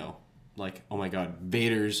 like, oh my God,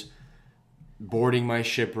 Vader's boarding my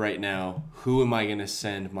ship right now. Who am I going to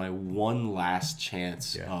send my one last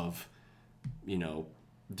chance of,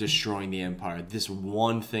 destroying the Empire? This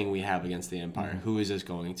one thing we have against the Empire. Who is this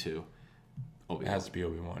going to? Obi-Wan. It has to be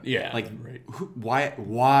Obi-Wan. Yeah. Like, right.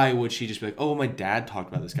 Why would she just be like, oh, my dad talked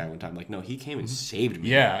about this guy one time? Like, no, he came and saved me.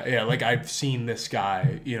 Yeah. Like, I've seen this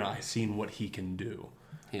guy, I've seen what he can do.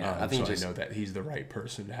 Yeah, I think I know that he's the right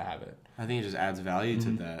person to have it. I think it just adds value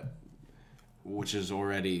to that, which is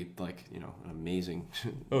already, like, an amazing.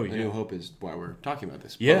 Oh, yeah. A New Hope is why we're talking about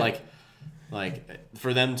this. Yeah. But like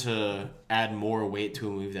for them to add more weight to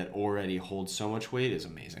a movie that already holds so much weight is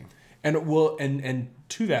amazing. And and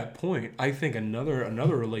to that point, I think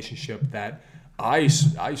another relationship that I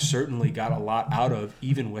certainly got a lot out of,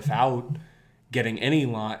 even without getting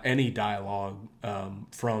any dialogue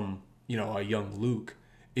from a young Luke,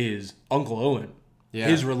 is Uncle Owen. Yeah.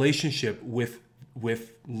 His relationship with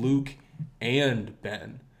Luke and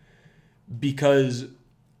Ben, because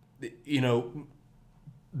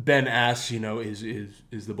Ben asks,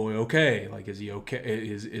 is the boy okay? Like, is he okay?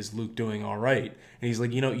 Is Luke doing all right? And he's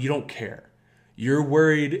like, you don't care. You're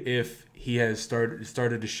worried if he has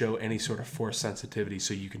started to show any sort of force sensitivity,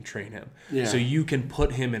 so you can train him. Yeah. So you can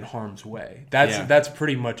put him in harm's way. That's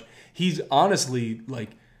pretty much. He's honestly,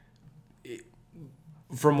 like,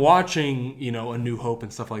 from watching, A New Hope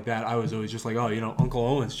and stuff like that, I was always just like, oh, Uncle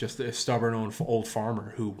Owen's just a stubborn old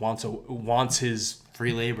farmer who wants his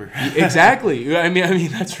free labor. Exactly. I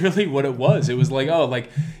mean, that's really what it was. It was like,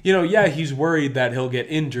 he's worried that he'll get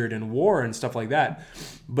injured in war and stuff like that,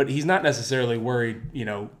 but he's not necessarily worried,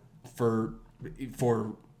 for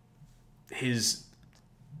his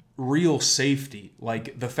real safety.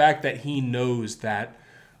 Like, the fact that he knows that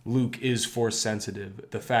Luke is force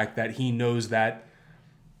sensitive, the fact that he knows that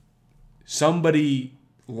somebody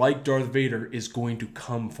like Darth Vader is going to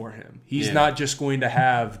come for him. He's not just going to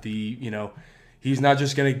have he's not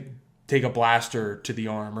just going to take a blaster to the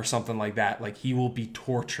arm or something like that. Like, he will be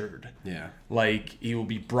tortured. Yeah. Like, he will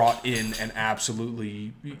be brought in and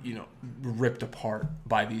absolutely, ripped apart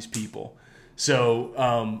by these people. So,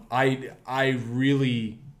 I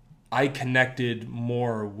connected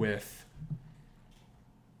more with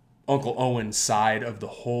Uncle Owen's side of the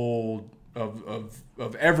whole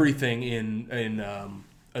of everything in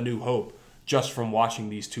A New Hope, just from watching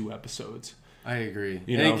these two episodes. I agree.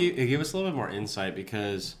 It gave us a little bit more insight,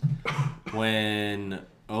 because when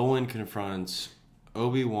Owen confronts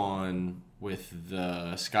Obi-Wan with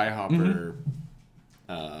the Skyhopper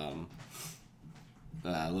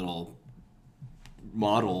little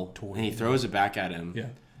model, toy, and he throws it back at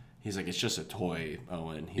him, he's like, it's just a toy,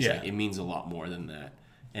 Owen. He's like, it means a lot more than that.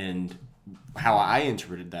 And how I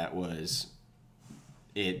interpreted that was,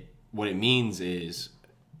 what it means is,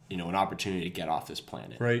 an opportunity to get off this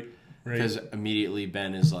planet. Right. Because immediately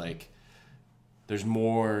Ben is like, there's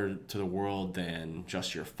more to the world than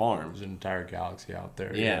just your farm. There's an entire galaxy out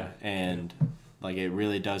there. Yeah. And like, it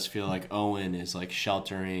really does feel like Owen is like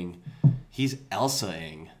sheltering. He's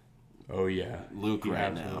Elsa-ing. Oh yeah. Luke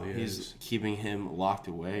right now. He's keeping him locked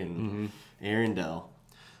away in Arendelle.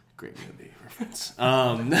 Great movie reference.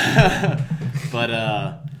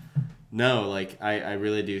 But no, like, I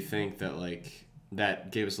really do think that, like,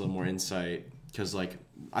 that gave us a little more insight because like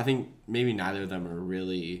I think maybe neither of them are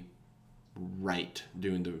really right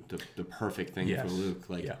doing the perfect thing for Luke.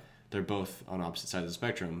 Like they're both on opposite sides of the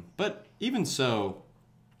spectrum. But even so,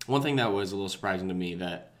 one thing that was a little surprising to me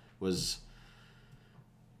that was,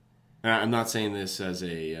 and I'm not saying this as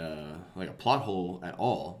a like a plot hole at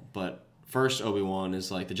all, but first Obi-Wan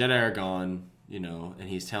is like the Jedi are gone, you know, and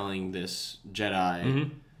he's telling this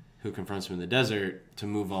Jedi who confronts him in the desert to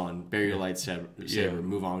move on, bury your lightsaber,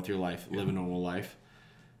 move on with your life, live a normal life.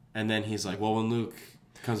 And then he's like, well, when Luke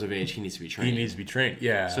comes of age, he needs to be trained.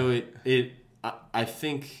 Yeah. So I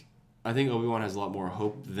think Obi-Wan has a lot more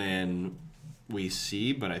hope than we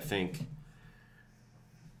see, but I think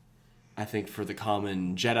for the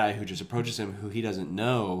common Jedi who just approaches him, who he doesn't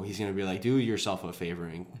know, he's gonna be like, do yourself a favor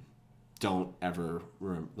and don't ever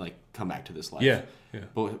come back to this life. Yeah.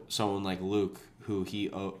 But someone like Luke, who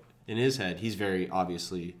in his head, he's very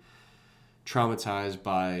obviously traumatized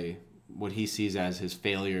by what he sees as his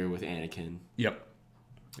failure with Anakin. Yep.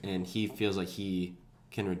 And he feels like he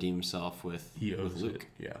can redeem himself with Luke.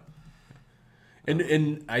 Yeah.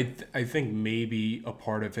 And I think maybe a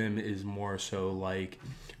part of him is more so like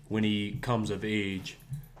when he comes of age,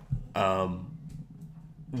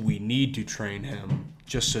 we need to train him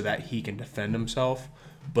just so that he can defend himself.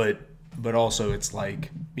 But also it's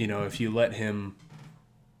like, you know, if you let him,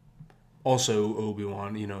 also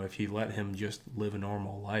Obi-Wan, you know, if you let him just live a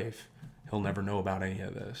normal life, he'll never know about any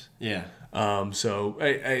of this. Yeah. So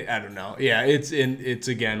I don't know. Yeah, it's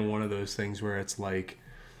again one of those things where it's like,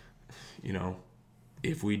 you know,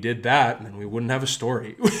 if we did that, then we wouldn't have a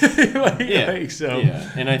story. And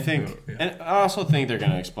I think, and I also think they're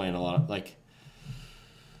going to explain a lot. Like,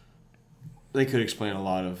 they could explain a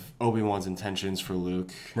lot of Obi-Wan's intentions for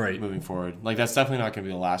Luke, moving forward. Like, that's definitely not going to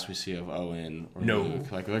be the last we see of Owen or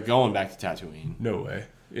Luke. Like, they're going back to Tatooine. No way.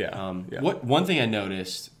 Yeah. One thing I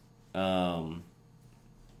noticed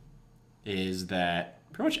is that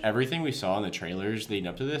pretty much everything we saw in the trailers leading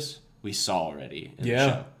up to this, we saw already in the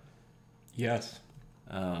show. Yes.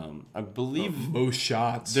 I believe most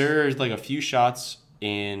shots. There's like a few shots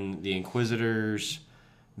in the Inquisitor's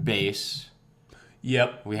base.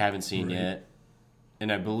 Yep. We haven't seen yet.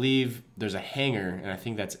 And I believe there's a hangar, and I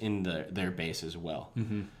think that's in their base as well.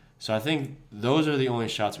 Mm-hmm. So I think those are the only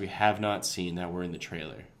shots we have not seen that were in the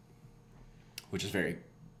trailer, which is very.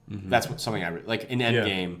 Mm-hmm. That's something I like in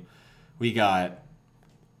Endgame. We got,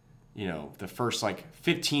 you know, the first like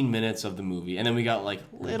 15 minutes of the movie, and then we got like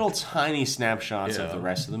little tiny snapshots of the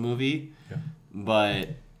rest of the movie. Yeah. But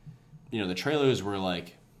you know, the trailers were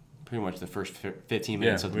like pretty much the first 15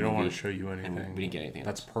 minutes of the movie. We don't want to show you anything. And we didn't get anything.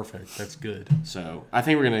 That's perfect. That's good. So I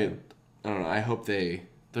think we're gonna. I don't know. I hope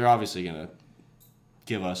they're obviously gonna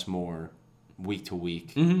give us more week to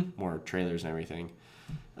week, more trailers and everything.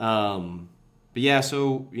 But yeah,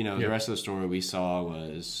 so you know, the rest of the story we saw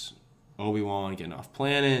was Obi-Wan getting off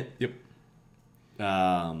planet. Yep.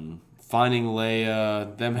 Finding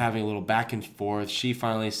Leia, them having a little back and forth. She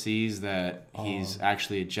finally sees that he's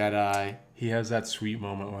actually a Jedi. He has that sweet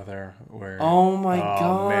moment with her where... Oh my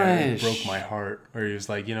gosh. Man, it broke my heart. Where he was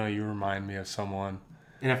like, you know, you remind me of someone.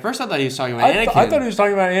 And at first I thought he was talking about Anakin. I thought he was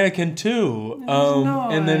talking about Anakin too.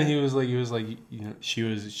 And then he was like, you know, she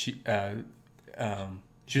was a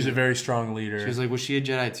very strong leader. She was like, was she a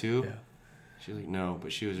Jedi too? Yeah. She was like, no,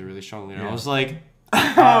 but she was a really strong leader. Yeah. I was like,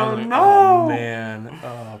 no. Oh,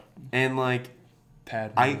 man. And like,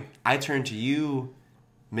 Padme. I turned to you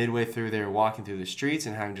midway through they were walking through the streets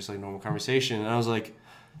and having just like normal conversation, and I was like,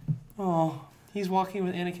 oh, he's walking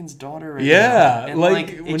with Anakin's daughter right now. And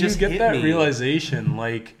like when you get that realization,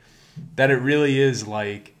 like that it really is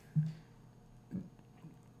like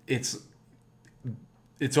it's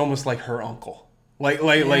almost like her uncle. Like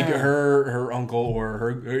her uncle or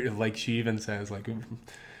her, like she even says like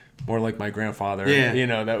more like my grandfather. Yeah. You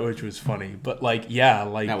know, that, which was funny. But like,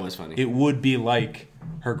 like that was funny. It would be like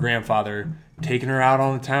her grandfather taking her out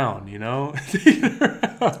on the town, you know?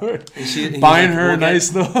 Buying her a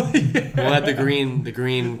nice little... We'll have the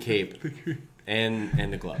green cape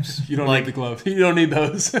and the gloves. You don't need the gloves. You don't need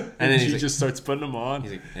those. And then she just starts putting them on.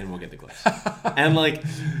 He's like, and we'll get the gloves. And like,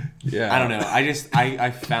 I don't know.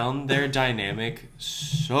 I found their dynamic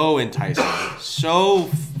so enticing, so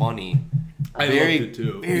funny. I loved it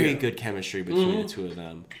too. Very good chemistry between the two of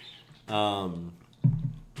them.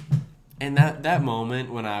 And that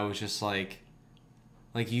moment when I was just like,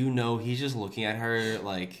 you know, he's just looking at her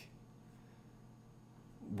like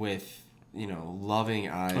with, you know, loving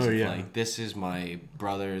eyes of like, this is my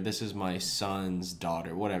brother, this is my son's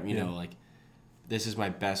daughter, whatever, you know, like, this is my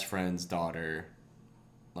best friend's daughter.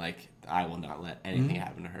 Like, I will not let anything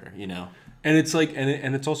happen to her, you know? And it's like,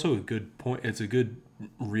 and it's also a good point. It's a good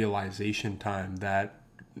realization time that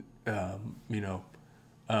the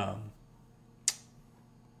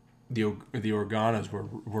Organas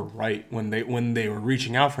were right when they were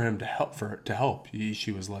reaching out for him to help.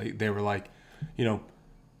 She was like, they were like,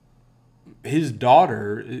 his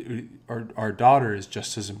daughter, our daughter is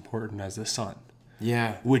just as important as the son.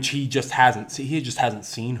 Yeah, which he just hasn't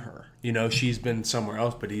seen her. She's been somewhere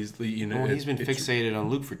else, but he's he's been fixated on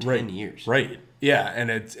Luke for 10 years. Right. Yeah,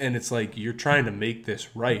 and it's like you're trying to make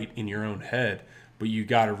this right in your own head, but you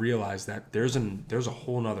got to realize that there's a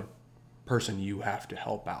whole nother person you have to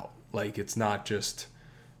help out. Like, it's not just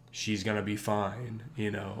she's gonna be fine.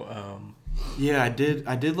 Yeah, I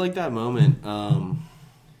did like that moment.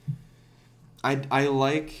 I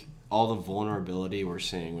like all the vulnerability we're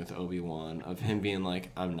seeing with Obi-Wan, of him being like,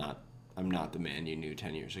 I'm not the man you knew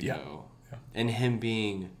 10 years ago. Yeah. And him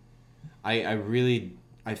being, I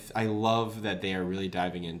love that they are really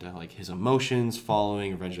diving into like his emotions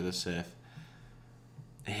following Revenge of the Sith,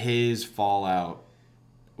 his fallout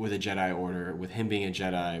with a Jedi Order, with him being a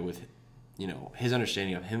Jedi, with his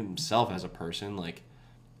understanding of himself as a person. Like,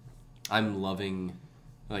 I'm loving,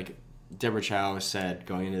 like Deborah Chow said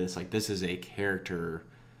going into this, like, this is a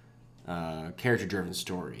character-driven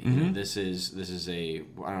story. Mm-hmm. This is a,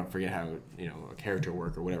 I don't forget how, a character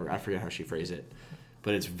work or whatever. I forget how she phrased it,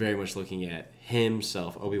 but it's very much looking at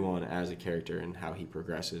himself, Obi-Wan, as a character and how he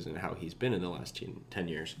progresses and how he's been in the last 10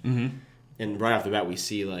 years. Mm-hmm. And right off the bat, we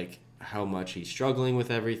see like how much he's struggling with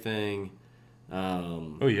everything.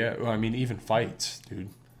 Oh yeah, well, I mean, even fights, dude.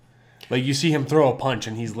 Like, you see him throw a punch,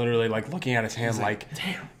 and he's literally like looking at his hand, like,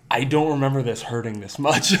 damn. I don't remember this hurting this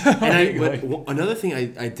much. And another thing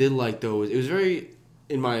I did like, though, was it was very,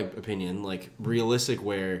 in my opinion, like, realistic,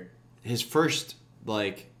 where his first,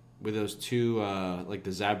 like, with those two, like the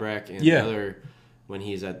Zabrak and the other, when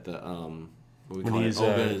he's at the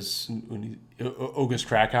Oga's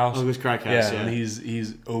crack house. Oga's crack house, yeah. And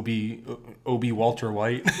he's Obi Walter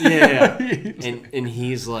White. Yeah. and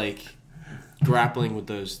he's like grappling with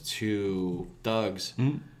those two thugs.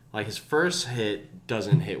 Mm-hmm. Like, his first hit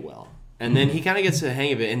doesn't hit well, and then he kind of gets to the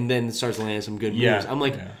hang of it, and then starts landing some good moves. I'm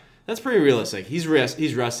like, that's pretty realistic. He's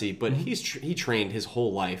rusty, but he trained his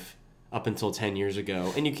whole life up until 10 years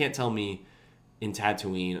ago, and you can't tell me in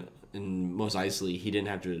Tatooine, in Mos Eisley, he didn't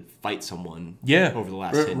have to fight someone over the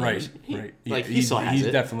last 10 years. Right. Like, he still has it.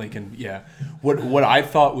 He definitely can, yeah. What I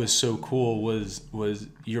thought was so cool was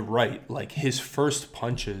you're right, like, his first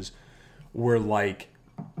punches were like,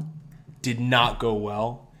 did not go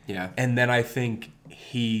well. Yeah. And then I think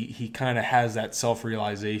he kind of has that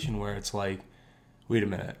self-realization where it's like, wait a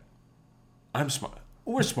minute, I'm smart.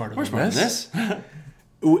 We're smarter than this.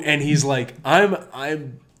 And he's like,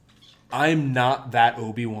 I'm not that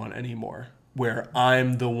Obi-Wan anymore, where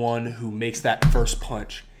I'm the one who makes that first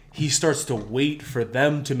punch. He starts to wait for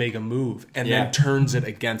them to make a move and then turns it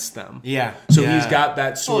against them. Yeah. So he's got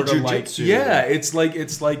that sort of like, jujitsu.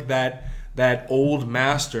 it's like that old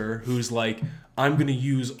master who's like, I'm going to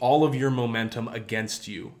use all of your momentum against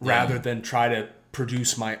you rather than try to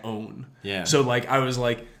produce my own. Yeah. So, like, I was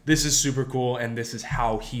like, this is super cool, and this is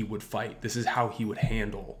how he would fight. This is how he would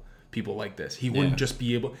handle people like this. He wouldn't just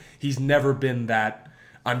be able... He's never been that,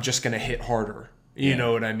 I'm just going to hit harder. You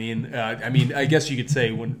know what I mean? I guess you could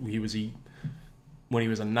say when he was a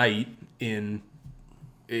knight in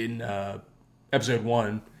episode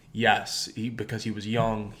 1... Yes, because he was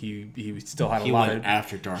young, he still had a lot of... He went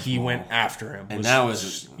after Darth Maul. He went after him. And that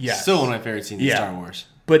was still one of my favorite scenes in Star Wars.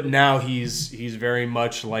 But now he's very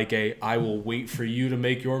much like I will wait for you to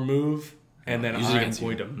make your move, and then I'm going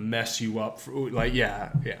to mess you up. So I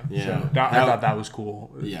thought that was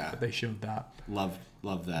cool. Yeah. That they showed that. Love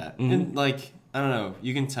that. Mm-hmm. And, like, I don't know,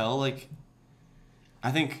 you can tell, like,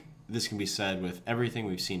 I think this can be said with everything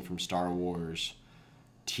we've seen from Star Wars,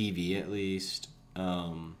 TV at least,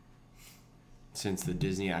 since the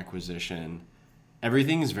Disney acquisition,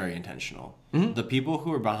 everything is very intentional. Mm-hmm. The people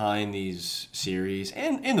who are behind these series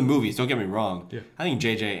and in the movies, don't get me wrong, I think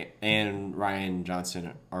JJ and Rian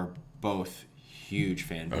Johnson are both huge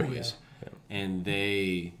fanboys. And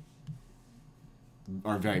they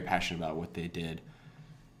are very passionate about what they did.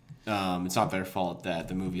 It's not their fault that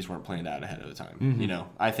the movies weren't planned out ahead of the time. Mm-hmm.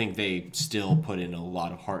 I think they still put in a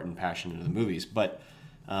lot of heart and passion into the movies, but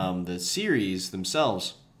the series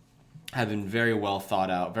themselves have been very well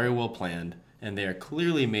thought out, very well planned, and they are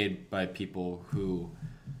clearly made by people who...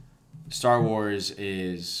 Star Wars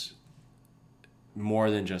is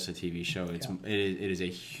more than just a TV show. It is a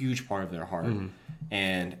huge part of their heart,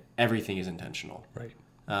 and everything is intentional. Right.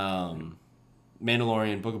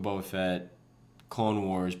 Mandalorian, Book of Boba Fett, Clone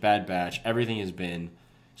Wars, Bad Batch, everything has been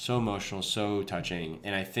so emotional, so touching,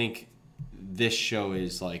 and I think this show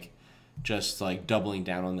is like just like doubling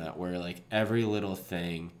down on that, where like every little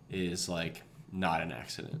thing is like not an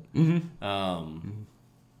accident.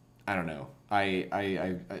 I don't know.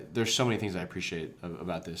 I there's so many things I appreciate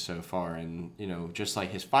about this so far, and just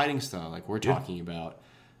like his fighting style, like we're talking about,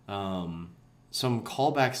 some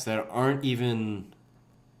callbacks that aren't even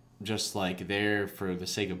just like there for the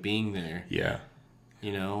sake of being there. Yeah.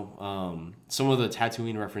 Some of the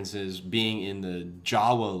Tatooine references being in the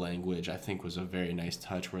Jawa language, I think was a very nice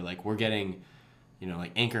touch, where like we're getting,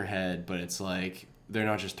 like Anchorhead, but it's like they're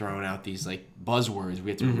not just throwing out these like buzzwords.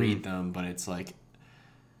 We have to read them, but it's like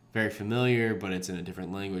very familiar, but it's in a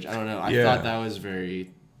different language. I don't know. I thought that was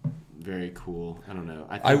very, very cool. I don't know.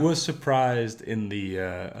 I was surprised in the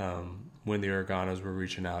when the Organas were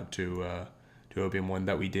reaching out to Obi-Wan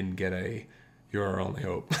that we didn't get a "You're our only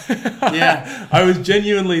hope." Yeah, I was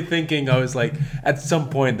genuinely thinking. I was like, at some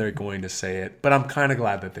point they're going to say it, but I'm kind of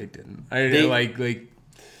glad that they didn't. I'm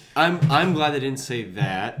glad they didn't say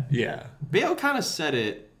that. Yeah, Bale kind of said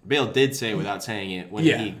it. Bale did say it without saying it when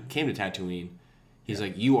he came to Tatooine. He's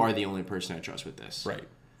like, "You are the only person I trust with this." Right.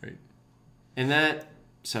 And that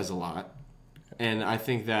says a lot. And I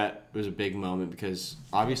think that was a big moment because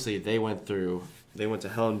obviously they went to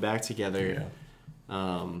hell and back together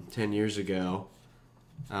 10 years ago.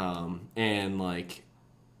 And like,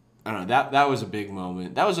 I don't know, that was a big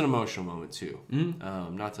moment. That was an emotional moment too.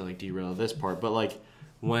 Not to like derail this part, but like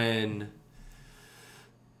when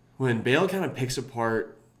Bale kind of picks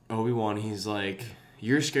apart Obi-Wan, he's like,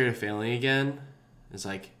 "You're scared of failing again." It's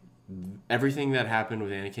like everything that happened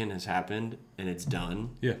with Anakin has happened and it's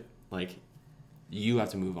done. Yeah. Like, you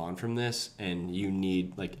have to move on from this, and you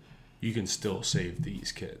need, like... You can still save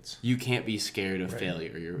these kids. You can't be scared of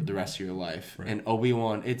failure the rest of your life. Right. And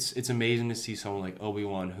Obi-Wan, it's amazing to see someone like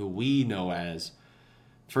Obi-Wan, who we know as...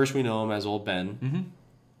 First, we know him as Old Ben.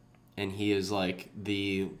 And he is, like,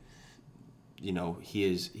 he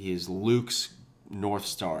is Luke's North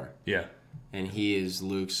Star. Yeah. And he is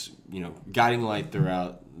Luke's, guiding light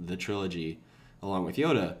throughout the trilogy, along with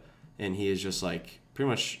Yoda. And he is just like, pretty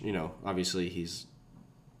much, obviously he's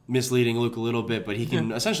misleading Luke a little bit, but he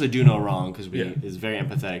can essentially do no wrong because is very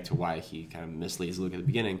empathetic to why he kind of misleads Luke at the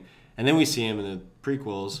beginning. And then we see him in the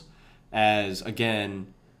prequels as, again,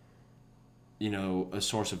 a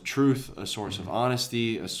source of truth, a source of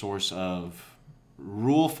honesty, a source of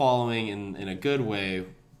rule following in a good way,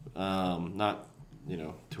 not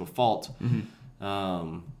to a fault.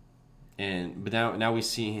 But now we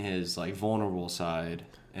see his like vulnerable side,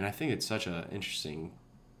 and I think it's such an interesting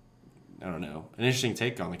take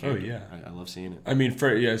on the character. Oh yeah, I love seeing it. I mean,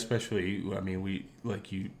 especially we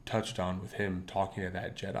like you touched on with him talking to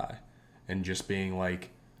that Jedi, and just being like,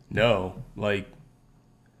 no, like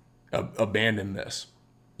abandon this.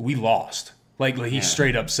 We lost. Like he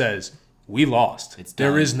straight up says, we lost. It's done.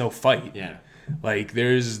 There is no fight. Yeah. Like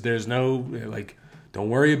there's no like, don't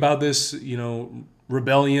worry about this,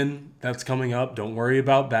 rebellion that's coming up. Don't worry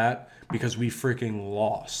about that because we freaking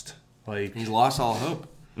lost. Like he lost all hope.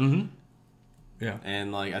 Yeah.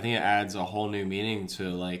 And like I think it adds a whole new meaning to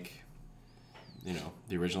like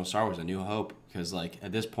the original Star Wars, A New Hope, because like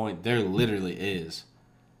at this point there literally is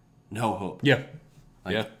no hope. Yeah.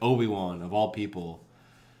 Like Obi-Wan of all people,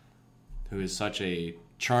 who is such a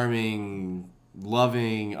charming,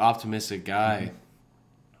 loving, optimistic guy.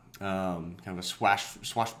 Kind of a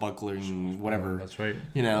swashbuckling, whatever. That's right.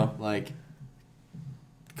 Like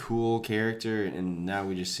cool character, and now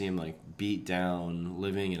we just see him like beat down,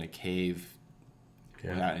 living in a cave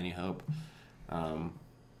without any hope. And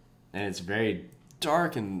it's very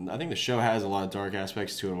dark, and I think the show has a lot of dark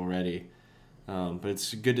aspects to it already. But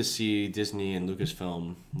it's good to see Disney and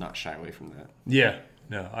Lucasfilm not shy away from that. Yeah,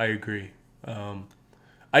 no, I agree. I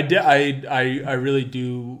really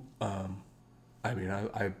do. I mean,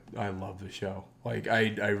 I love the show. Like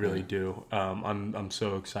I really do. I'm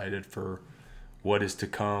so excited for what is to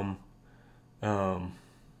come. I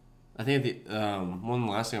think the one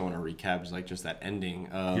last thing I want to recap is like just that ending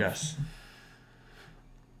of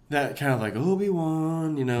that kind of like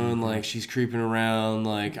Obi-Wan, and like she's creeping around.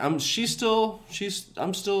 Like I'm still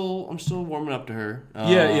warming up to her.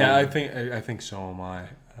 I think so am I.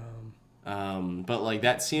 But like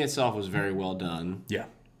that scene itself was very well done. Yeah.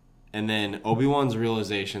 And then Obi-Wan's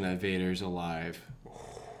realization that Vader's alive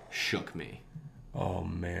shook me. Oh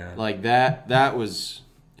man. Like that was,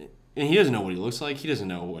 and he doesn't know what he looks like. He doesn't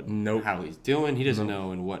know how he's doing. He doesn't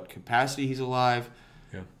know in what capacity he's alive.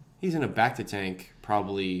 Yeah. He's in a back-to-tank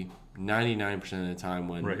probably 99% of the time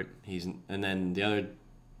when he's, and then the other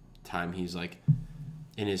time he's like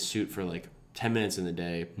in his suit for like 10 minutes in the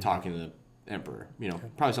day talking to the Emperor,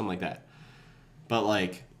 probably something like that. But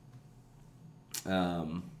like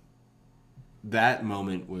That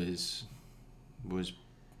moment was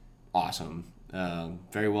awesome.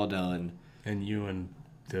 Very well done. And Ewan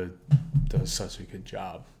does such a good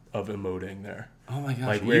job of emoting there. Oh my gosh!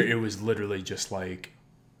 Like where it was literally just like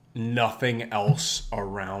nothing else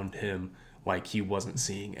around him. Like he wasn't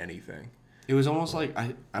seeing anything. It was almost like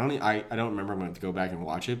I don't remember. I'm gonna have to go back and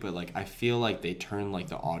watch it, but like I feel like they turned like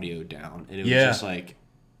the audio down, and it was just like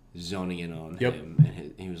zoning in on him,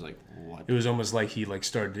 and he was like, "What?" It was almost like he like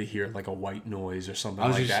started to hear like a white noise or something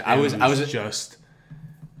like that.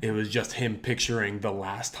 It was just him picturing the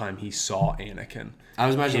last time he saw Anakin. I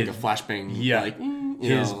was imagining like a flashbang, like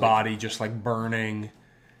his body just like burning,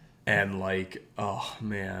 and like, oh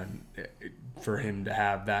man, for him to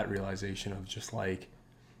have that realization of just like,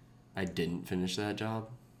 I didn't finish that job.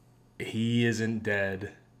 He isn't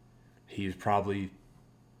dead. He's probably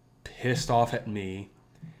pissed off at me.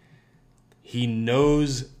 He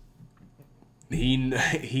knows, you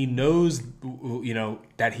know,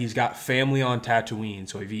 that he's got family on Tatooine.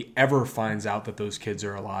 So if he ever finds out that those kids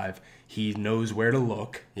are alive, he knows where to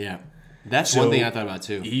look. Yeah. That's one thing I thought about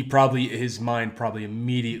too. His mind probably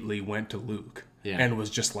immediately went to Luke. Yeah. And was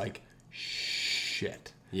just like,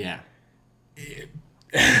 shit. Yeah.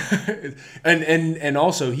 and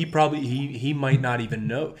also he might not even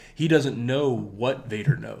know. He doesn't know what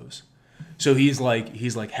Vader knows. So he's like,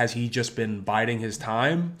 has he just been biding his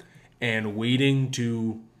time and waiting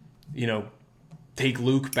to, you know, take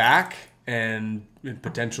Luke back and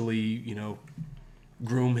potentially, you know,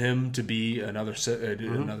 groom him to be another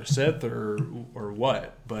Sith or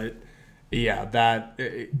what? But yeah, that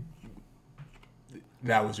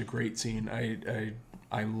was a great scene.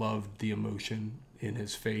 I loved the emotion in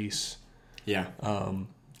his face. Yeah.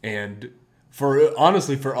 And for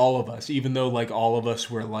all of us, even though like all of us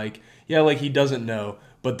were like, yeah, like he doesn't know,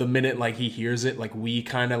 but the minute like he hears it, like we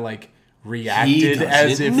kind of like reacted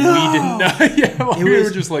as if we didn't know. Yeah, like we were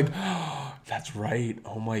just like, oh, that's right.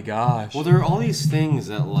 Oh my gosh. Well, there are all these things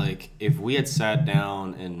that like if we had sat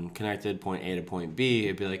down and connected point A to point B,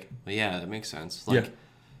 it'd be like, well, yeah, that makes sense. Like,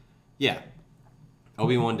 yeah.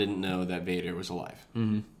 Obi-Wan didn't know that Vader was alive.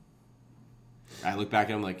 Mm-hmm. I look back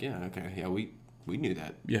at him like, yeah, okay, yeah, we knew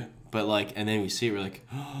that. Yeah. But like, and then we see it, we're like,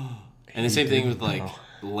 oh. And the same thing with like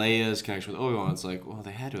Leia's connection with Obi-Wan. It's like, well,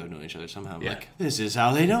 they had to have known each other somehow. Yeah. Like, this is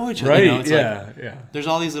how they know each other. Right? You know, it's yeah. There's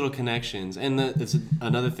all these little connections, and it's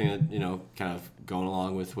another thing that, you know, kind of going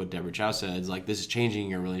along with what Deborah Chow said. Is like, this is changing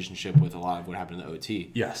your relationship with a lot of what happened in the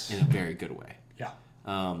OT. Yes. In a very good way. Yeah.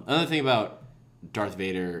 Another thing about Darth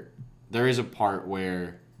Vader, there is a part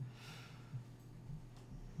where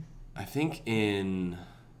I think in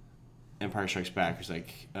Empire Strikes Back, it's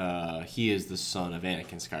like he is the son of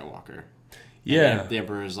Anakin Skywalker. Yeah. And the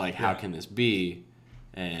Emperor is like, how can this be?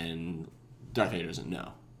 And Darth Vader doesn't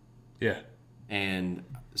know. Yeah. And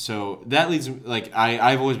so that leads, like,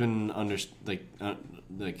 I've always been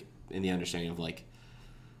like in the understanding of like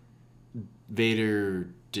Vader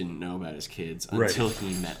didn't know about his kids until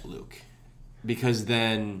he met Luke, because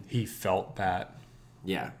then he felt that.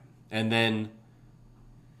 Yeah, and then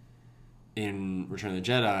in Return of the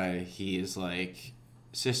Jedi, he is like,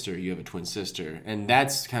 sister, you have a twin sister. And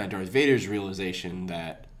that's kind of Darth Vader's realization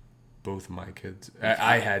that both my kids,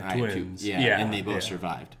 I had twins. Yeah, and they both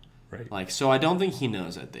survived. Right. Like, so I don't think he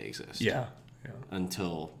knows that they exist. Yeah.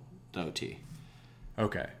 Until the OT.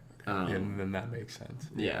 Okay. And then that makes sense.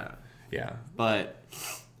 Yeah. Yeah. But,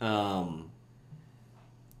 one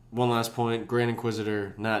last point, Grand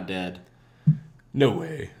Inquisitor, not dead. No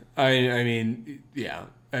way. I mean, yeah.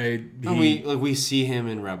 We see him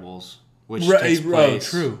in Rebels, which takes place.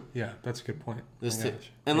 True. Yeah, that's a good point.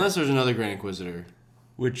 Unless there's another Grand Inquisitor,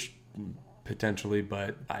 which potentially,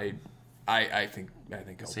 but I think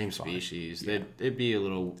same species. Yeah. It'd be a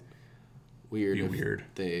little weird. Weird.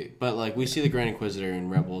 But like we see the Grand Inquisitor in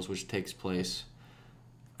Rebels, which takes place,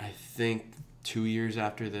 I think, 2 years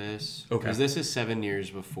after this. Okay. Because this is 7 years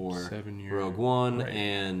before Rogue One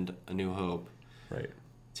and A New Hope. Right.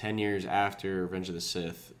 10 years after Revenge of the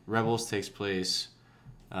Sith. Rebels takes place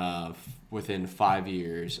within 5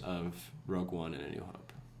 years of Rogue One and A New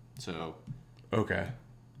Hope. So. Okay.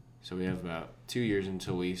 So we have about 2 years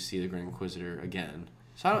until we see the Grand Inquisitor again.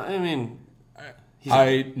 So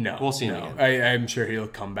we'll see him again. I'm sure he'll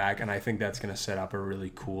come back, and I think that's going to set up a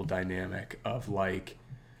really cool dynamic of like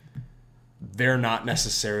they're not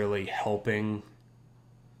necessarily helping,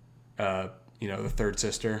 the third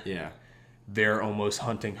sister. Yeah. They're almost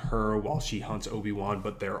hunting her while she hunts Obi-Wan,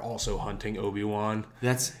 but they're also hunting Obi-Wan.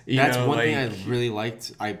 That's one thing I really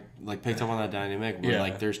liked. I picked up on that dynamic where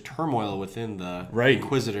like there's turmoil within the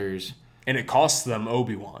Inquisitors, And it costs them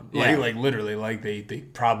Obi-Wan. Yeah. Like literally, like they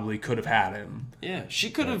probably could have had him. Yeah,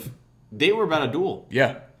 she could have. They were about a duel.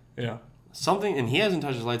 Yeah. Yeah. Something, and he hasn't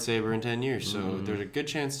touched his lightsaber in 10 years, so there's a good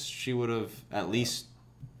chance she would have at least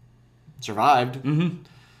survived. Mm-hmm.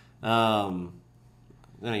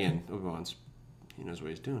 Then again, Obi-Wan's, he knows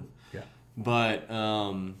what he's doing. Yeah. But,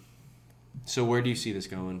 so where do you see this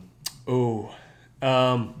going? Oh,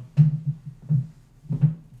 I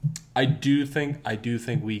do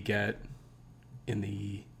think we get in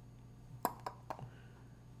the,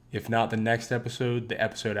 if not the next episode, the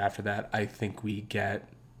episode after that, I think we get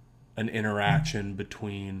an interaction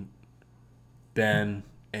between Ben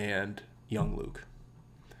and young Luke.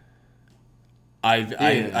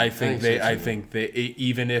 I think they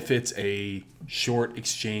even if it's a short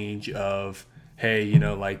exchange of, hey, you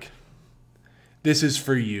know, like, this is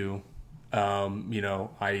for you. You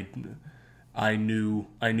know, I knew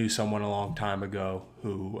someone a long time ago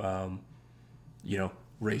who, you know,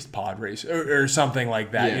 raced pod race or something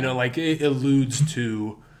like that. Yeah. You know, like it alludes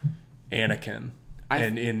to Anakin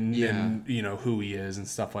and you know who he is and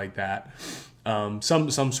stuff like that.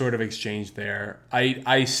 Some sort of exchange there.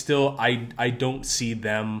 I don't see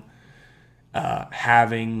them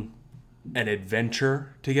having an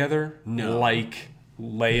adventure together like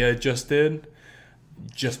Leia just did,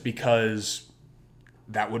 just because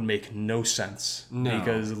that would make no sense. No,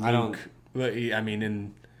 because Luke,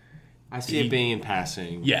 I see it being in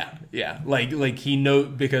passing. Yeah. Like he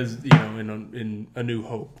because, you know, in A New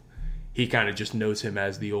Hope, he kind of just knows him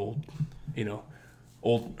as the old, you know,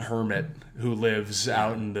 old hermit who lives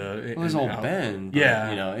out in the. Well, there's old Ben. But, yeah,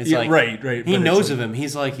 you know, it's yeah, like right. He knows of him.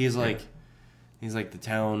 He's like the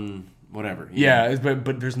town whatever. Yeah,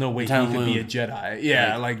 but there's no way he could Loon. be a Jedi.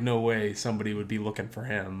 Yeah, like no way somebody would be looking for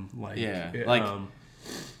him. Like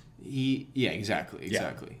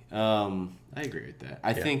exactly. I agree with that.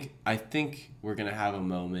 I think we're gonna have a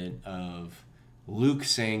moment of Luke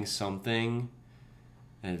saying something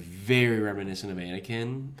and very reminiscent of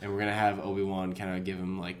Anakin, and we're gonna have Obi-Wan kind of give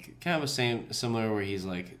him like kind of a similar where he's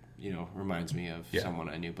like, you know, reminds me of someone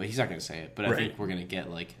I knew, but he's not gonna say it. But I think we're gonna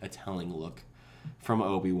get like a telling look from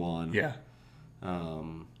Obi-Wan. Yeah.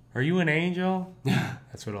 Are you an angel?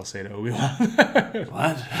 That's what I'll say to Obi-Wan.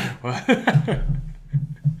 What?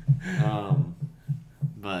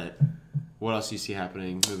 But what else do you see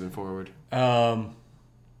happening moving forward?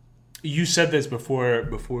 You said this before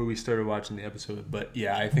we started watching the episode, but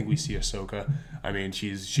yeah, I think we see Ahsoka. I mean,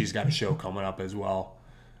 she's got a show coming up as well,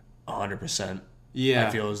 100%. Yeah, I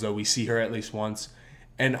feel as though we see her at least once,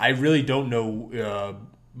 and I really don't know,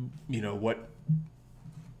 you know, what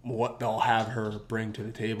they'll have her bring to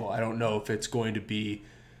the table. I don't know if it's going to be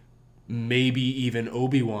maybe even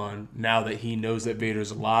Obi-Wan, now that he knows that Vader's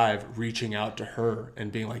alive, reaching out to her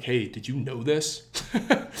and being like, "Hey, did you know this?"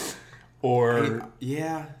 Or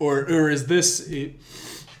is this,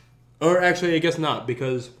 or actually I guess not,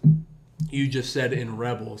 because you just said in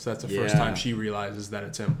Rebels that's the first time she realizes that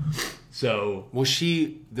it's him. So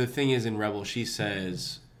the thing is, in Rebels she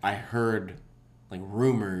says, I heard like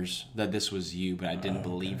rumors that this was you, but I didn't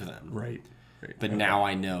believe them. Right. But now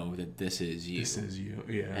I know that this is you. This is you.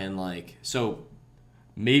 Yeah. And like, so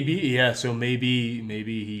maybe he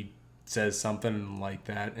says something like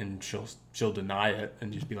that, and she'll deny it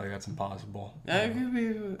and just be like, "That's impossible." I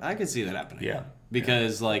could see that happening. Yeah,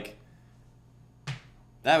 because like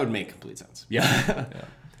that would make complete sense. Yeah.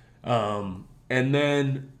 And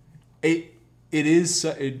then it is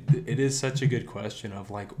such a good question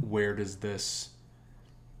of like, where does this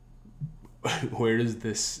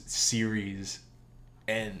series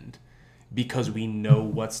end? Because we know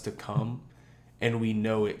what's to come, and we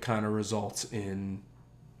know it kind of results in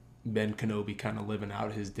Ben Kenobi kind of living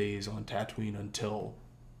out his days on Tatooine until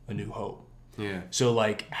A New Hope. Yeah. So,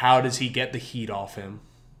 like, how does he get the heat off him?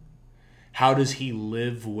 How does he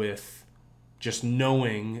live with just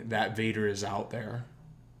knowing that Vader is out there?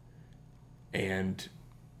 And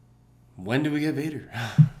when do we get Vader?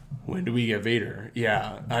 When do we get Vader?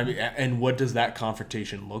 Yeah. I mean, and what does that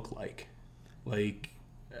confrontation look like? Like,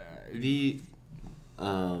 the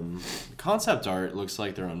concept art looks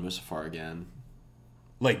like they're on Mustafar again.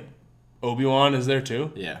 Like, Obi-Wan is there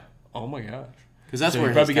too? Yeah. Oh my gosh. Because that's so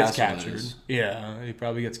where he probably his gets castle captured. is. Yeah, he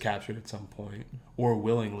probably gets captured at some point, or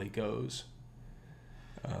willingly goes.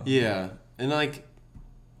 Yeah, and like,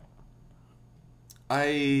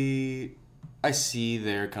 I see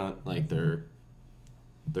their confrontation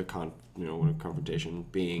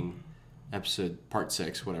being part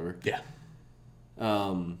 6, whatever. Yeah.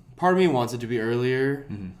 Part of me wants it to be earlier.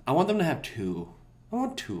 Mm-hmm. I want them to have 2. I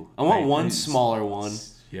want 2. I want one smaller one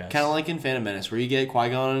Yes. Kind of like in Phantom Menace, where you get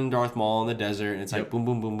Qui-Gon and Darth Maul in the desert, and it's like boom,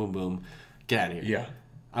 boom, boom, boom, boom. Get out of here. Yeah.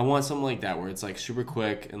 I want something like that, where it's like super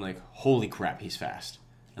quick and like, holy crap, he's fast.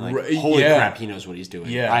 And like, Right, holy yeah. crap, he knows what he's doing.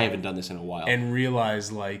 Yeah. I haven't done this in a while.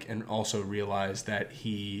 And also realize that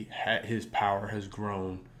his power has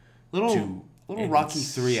grown. Little Rocky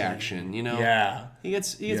 3 action, you know? Yeah. He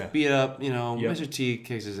gets beat up, you know. Yep. Mr. T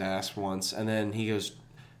kicks his ass once, and then he goes,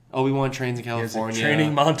 Obi-Wan trains in California.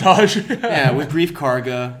 Training montage. Yeah, with Grief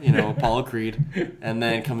Karga, you know, Apollo Creed, and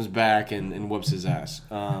then comes back and whoops his ass.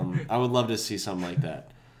 I would love to see something like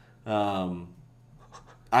that.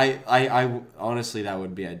 I honestly, that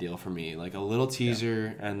would be ideal for me. Like a little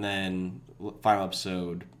teaser, and then final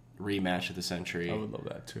episode rematch of the century. I would love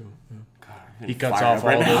that too. Yeah. God, He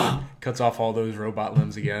cuts off all those robot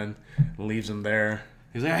limbs again, and leaves them there.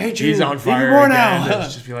 He's like, I hate you. He's on Leave fire me more again. now.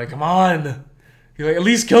 Just be like, come on. He's like, at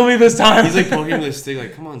least kill me this time. He's like poking with a stick,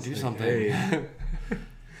 like, come on, do something. Hey.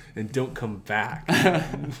 And don't come back.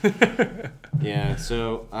 Yeah,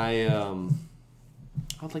 so I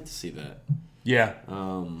would like to see that. Yeah.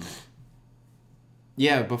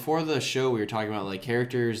 Yeah, before the show we were talking about like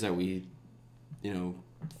characters that we, you know,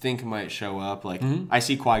 think might show up. Like I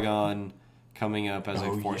see Qui-Gon coming up as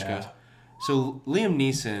like Force Ghost. So Liam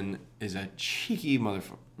Neeson is a cheeky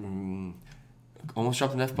motherfucker. Almost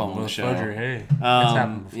dropped an F-bomb on the show. Hey, that's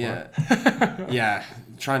happened before. Yeah, yeah.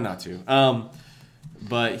 Try not to.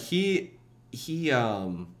 But he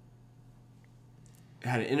had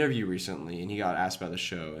an interview recently, and he got asked about the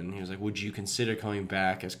show, and he was like, "Would you consider coming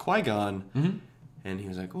back as Qui-Gon?" Mm-hmm. And he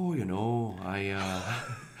was like, "Oh, you know, I'm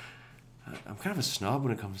kind of a snob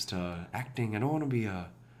when it comes to acting. I don't want to be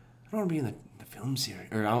in the film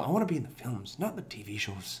series, or I want to be in the films, not the TV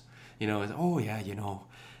shows. You know, oh yeah, you know."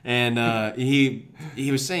 And he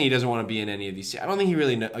was saying he doesn't want to be in any of these. I don't think he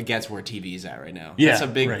really gets where TV is at right now. Yeah, that's a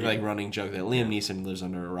big running joke that Liam Neeson lives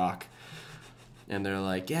under a rock. And they're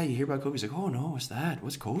like, yeah, you hear about COVID? He's like, oh no, what's that?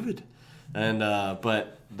 What's COVID? And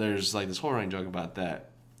but there's like this whole running joke about that.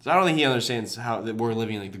 So I don't think he understands how that we're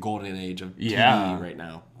living in like the golden age of TV right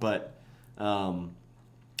now. But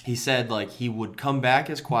he said like he would come back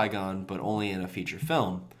as Qui-Gon, but only in a feature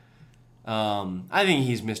film. I think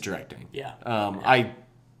he's misdirecting. Yeah.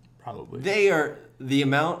 Probably. They are the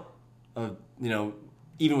amount of, you know,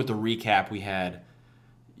 even with the recap we had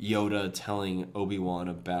Yoda telling Obi-Wan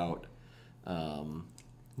about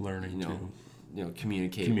learning to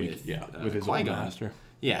communicate with his Qui-Gon. old master.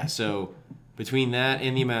 Yeah, so between that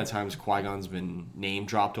and the amount of times Qui-Gon's been name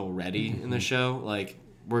dropped already in the show, like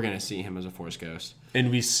we're gonna see him as a Force ghost.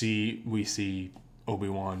 And we see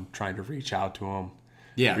Obi-Wan trying to reach out to him.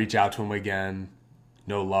 Yeah. Reach out to him again.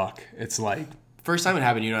 No luck. It's like First time it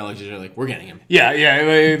happened, you and I looked at each other like, we're getting him. Yeah,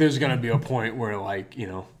 there's gonna be a point where like, you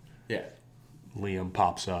know, Liam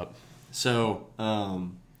pops up. So,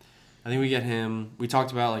 I think we get him. We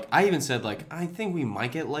talked about like I even said like I think we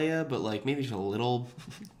might get Leia, but like maybe just a little.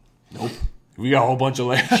 Nope. We got a whole bunch of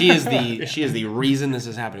Leia. She is the reason this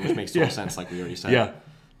is happening, which makes total sense, like we already said. Yeah.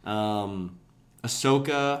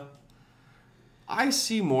 Ahsoka. I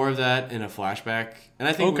see more of that in a flashback, and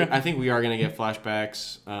I think we are gonna get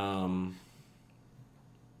flashbacks.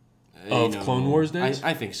 Of Clone Wars days?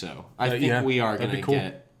 I think so. I think we are gonna cool.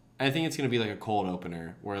 get. I think it's gonna be like a cold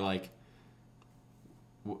opener where like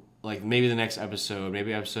maybe the next episode,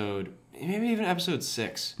 maybe even episode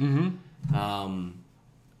 6. Mm-hmm.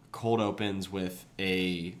 Cold opens with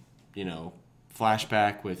a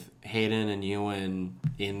flashback with Hayden and Ewan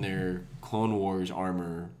in their Clone Wars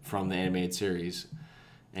armor from the animated series,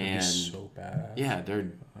 and so bad. Yeah,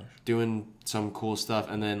 they're doing some cool stuff,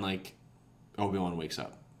 and then like Obi-Wan wakes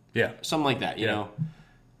up. Yeah, something like that. You know,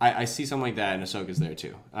 I see something like that, and Ahsoka's there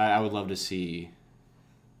too. I would love to see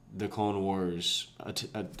the Clone Wars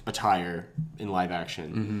attire in live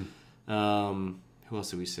action. Mm-hmm. Who else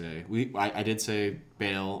did we say? I did say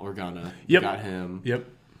Bail Organa. Yep. Got him. Yep.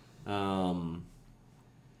 Some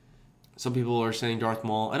people are saying Darth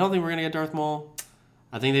Maul. I don't think we're gonna get Darth Maul.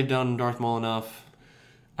 I think they've done Darth Maul enough.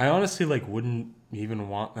 I honestly wouldn't even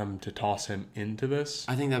want them to toss him into this.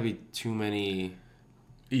 I think that'd be too many.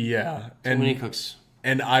 Yeah, too many cooks.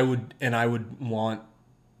 And I would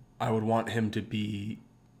want him to be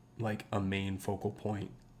like a main focal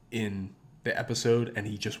point in the episode, and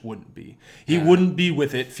he just wouldn't be. He wouldn't be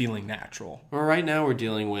with it feeling natural. Well, right now we're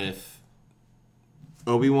dealing with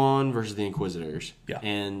Obi-Wan versus the Inquisitors. Yeah.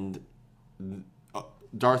 And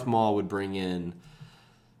Darth Maul would bring in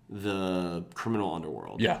the criminal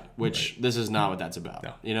underworld. Yeah. Which this is not what that's about.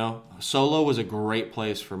 No. You know? Solo was a great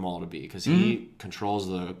place for Maul to be because he controls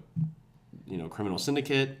the criminal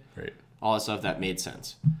syndicate. Right. All that stuff that made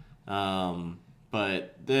sense.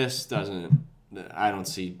 But this doesn't I don't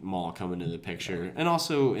see Maul coming into the picture. And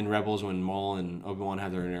also in Rebels, when Maul and Obi-Wan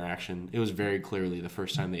had their interaction, it was very clearly the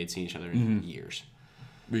first time they had seen each other in years.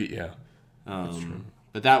 Yeah, that's true.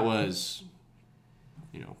 But that was,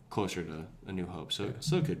 closer to A New Hope, so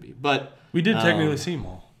it could be. But we did technically see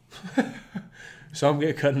Maul. So I'm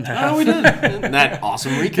getting cut in half. Oh, we did. That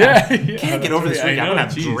awesome recap. Can't get over this recap. I'm going to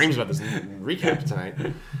have dreams about this recap tonight.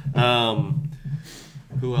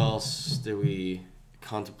 Who else did we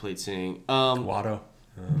contemplate seeing? Watto.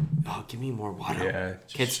 Give me more Watto. Yeah.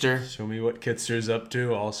 Kitster. Show me what Kitster's up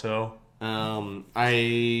to also.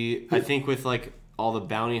 I think with like all the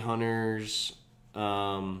bounty hunters,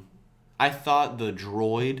 I thought the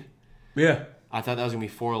droid. Yeah. I thought that was going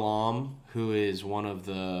to be Forlom, who is one of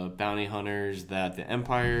the bounty hunters that the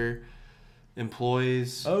Empire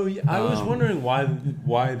employs. Oh, yeah. I was wondering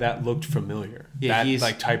why that looked familiar. Yeah, that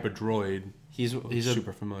like type of droid. He's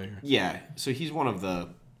super familiar. Yeah, so he's one of the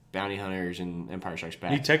bounty hunters in Empire Strikes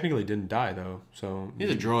Back. He technically didn't die though, so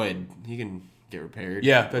he's a droid. He can get repaired.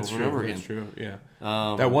 Yeah, that's over true. And over That's again. true.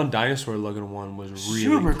 Yeah, that one dinosaur-looking one was really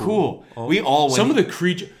super cool. Oh, we all went some of the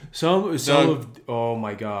creature, some of oh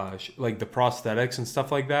my gosh, like the prosthetics and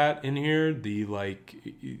stuff like that in here. The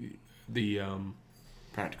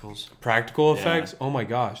practicals, practical effects. Oh my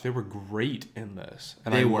gosh, they were great in this,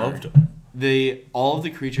 and I loved them. All of the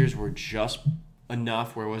creatures were just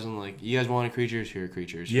enough where it wasn't like, you guys wanted creatures, here are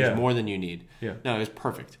creatures. Here's more than you need. Yeah. No, it was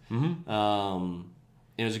perfect. Mm-hmm.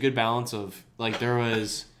 It was a good balance of, like, there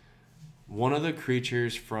was one of the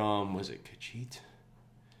creatures from, was it Khajiit?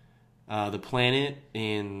 The planet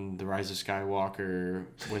in The Rise of Skywalker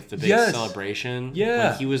with the big celebration.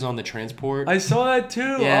 Yeah. When he was on the transport. I saw that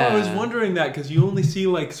too. Yeah. Oh, I was wondering that because you only see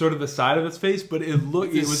like sort of the side of its face, but it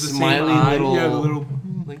was the smiley same little, the little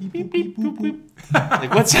like beep beep boop boop.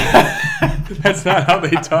 Like what's That's not how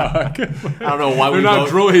they talk. I don't know why they're not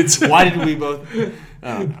droids. Why did we both?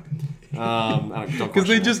 I don't know. Because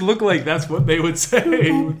they just look like that's what they would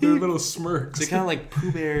say with their little smirks. They're kind of like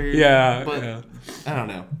Pooh Bear. Yeah, but yeah. I don't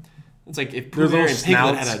know. It's like if Pooh Bear and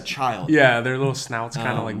Piglet had a child. Yeah, their little snouts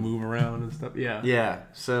kind of like move around and stuff. Yeah. Yeah.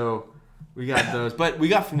 So we got those, but we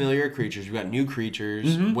got familiar creatures. We got new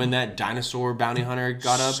creatures. When that dinosaur bounty hunter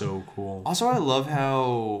got up, so cool. Also, I love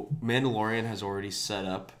how Mandalorian has already set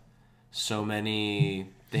up so many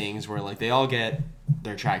things where like they all get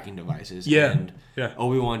their tracking devices. Yeah. And yeah.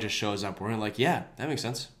 Obi-Wan just shows up. We're like, yeah, that makes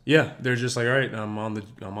sense. Yeah, they're just like, all right, I'm on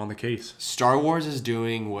the case. Star Wars is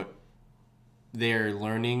doing what they're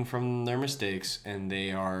learning from their mistakes, and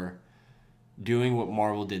they are doing what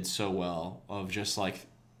Marvel did so well of just like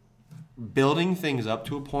building things up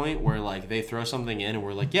to a point where like they throw something in and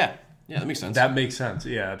we're like, yeah, that makes sense. That makes sense.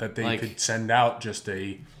 Yeah, that they could send out just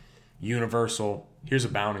a universal, here's a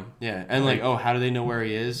bounty. Yeah, and like, oh, how do they know where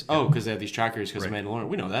he is? Oh, because they have these trackers because of Mandalorian.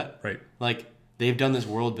 We know that. Right. Like, they've done this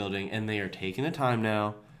world building, and they are taking the time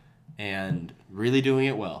now and really doing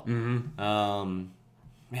it well. Mm-hmm.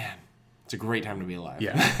 Man, it's a great time to be alive.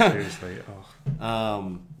 Yeah, seriously.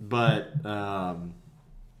 But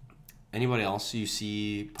anybody else you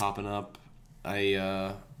see popping up?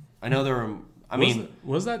 I know there were.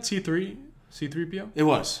 Was that C3PO? It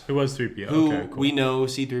was. It was 3PO. Who okay, cool. we know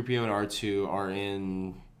C3PO and R2 are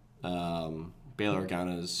in Bail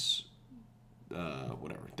Organa's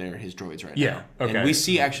whatever. They're his droids right now. Yeah. Okay. And we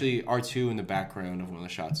see actually R2 in the background of one of the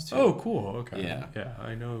shots too. Oh, cool. Okay. Yeah. Yeah.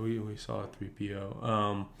 I know we saw a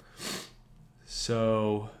 3PO.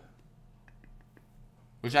 So.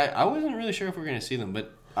 Which I wasn't really sure if we were going to see them,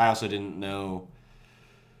 but I also didn't know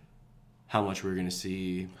how much we were going to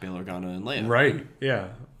see Bail Organa and Leia. Right. Yeah.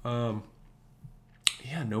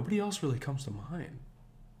 Yeah. Nobody else really comes to mind.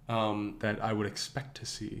 That I would expect to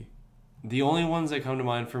see. The only ones that come to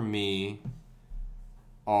mind for me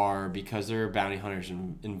are, because there are bounty hunters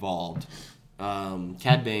involved.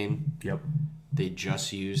 Cad Bane. Yep. They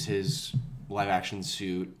just used his live action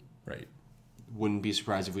suit. Right. Wouldn't be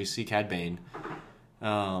surprised if we see Cad Bane.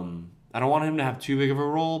 I don't want him to have too big of a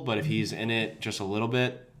role, but if he's in it just a little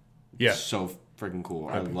bit, yeah, so freaking cool.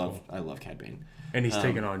 I love Cad Bane. And he's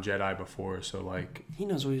taken on Jedi before, so like he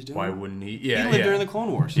knows what he's doing. Why wouldn't he? Yeah, he lived during the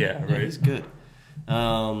Clone Wars. Yeah, right. He's good.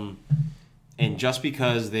 And just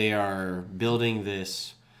because they are building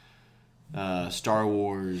this Star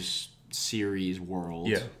Wars series world,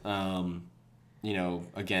 again,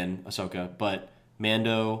 Ahsoka, but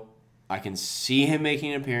Mando, I can see him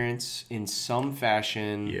making an appearance in some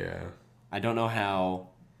fashion. Yeah. I don't know how,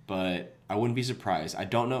 but I wouldn't be surprised. I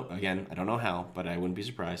don't know how, but I wouldn't be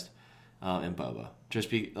surprised. And Boba.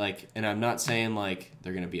 And I'm not saying like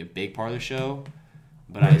they're going to be a big part of the show,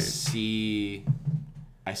 but right. I see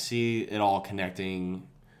it all connecting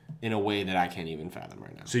in a way that I can't even fathom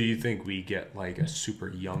right now. So you think we get like a super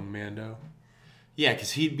young Mando? Yeah,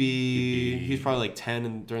 because he's probably like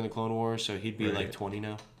 10 during the Clone Wars, so he'd be like 20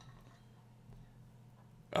 now.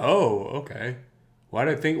 Oh, okay. Why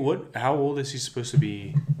do I think how old is he supposed to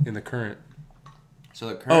be in the current? So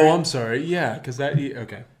the current. Oh, I'm sorry. Yeah, because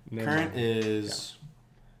okay. Current is. Yeah.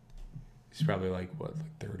 He's probably like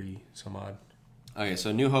 30 some odd. Okay,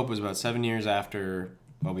 so New Hope was about 7 years after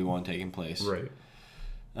Obi-Wan taking place. Right.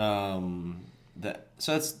 So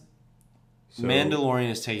Mandalorian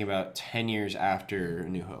is taking about 10 years after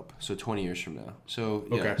New Hope, so 20 years from now. So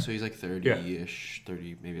yeah, so he's like 30-ish,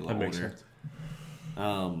 30, maybe a little older. Makes sense.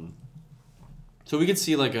 So we could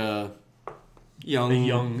see like a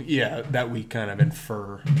young, that we kind of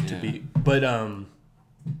infer to be, but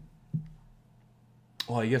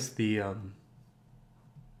well, I guess the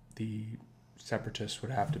Separatists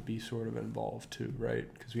would have to be sort of involved too,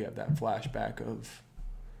 right? Because we have that flashback of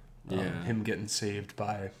him getting saved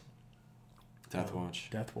by Death Watch.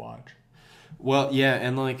 Well, yeah,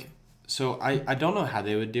 and like, so I don't know how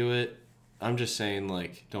they would do it. I'm just saying,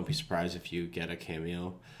 like, don't be surprised if you get a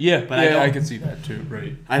cameo. Yeah, but I can see that too,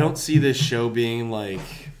 right? I don't see this show being like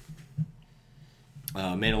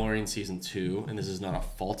Mandalorian Season 2, and this is not a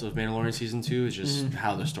fault of Mandalorian Season 2, it's just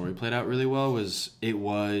how the story played out really well, it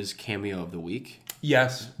was cameo of the week.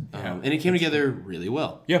 Yes. And it came together really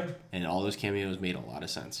well. Yep. And all those cameos made a lot of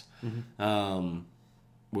sense. Where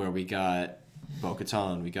we got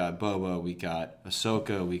Bo-Katan, we got Boba, we got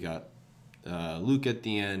Ahsoka, we got Luke at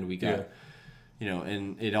the end, we got...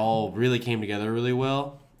 and it all really came together really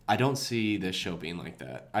well. I don't see this show being like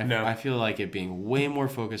that. I feel like it being way more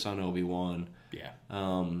focused on Obi-Wan. Yeah.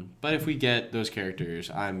 But if we get those characters,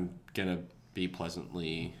 I'm going to be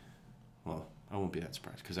pleasantly... Well, I won't be that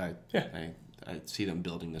surprised because I see them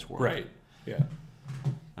building this world. Right. Yeah.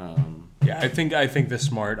 I think the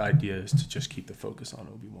smart idea is to just keep the focus on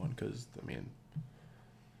Obi-Wan because, I mean...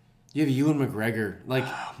 You have Ewan McGregor,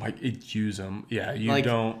 use him. Yeah, you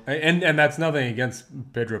don't, and that's nothing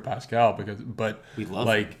against Pedro Pascal but we love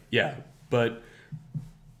him. But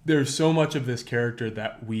there's so much of this character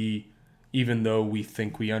that we, even though we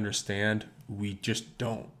think we understand, we just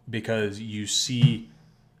don't because we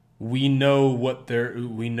know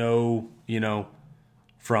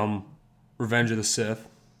from Revenge of the Sith,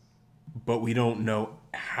 but we don't know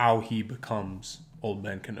how he becomes Old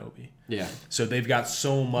Man Kenobi. Yeah. So they've got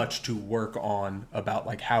so much to work on about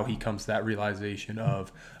like how he comes to that realization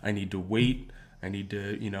of I need to wait, I need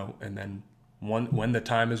to, and then when the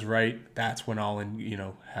time is right, that's when I'll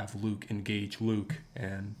have Luke engage Luke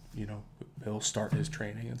and he'll start his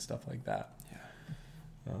training and stuff like that. Yeah.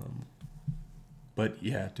 But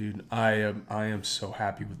yeah, dude, I am so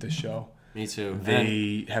happy with this show. Me too.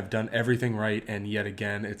 They have done everything right, and yet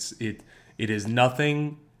again, it is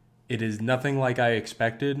nothing like I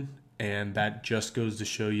expected. And that just goes to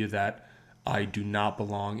show you that I do not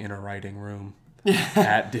belong in a writing room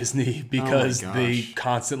at Disney because they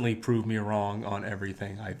constantly prove me wrong on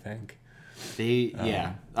everything, I think.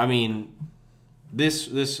 I mean,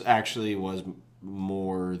 this actually was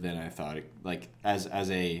more than I thought. Like, as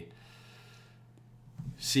a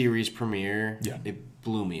series premiere, it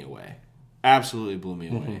blew me away. Absolutely blew me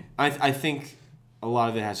away. I think a lot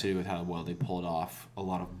of it has to do with how well they pulled off a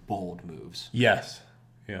lot of bold moves. Yes.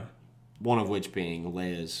 Yeah. One of which being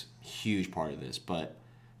Leia's huge part of this, but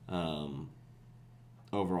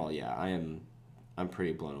overall, I'm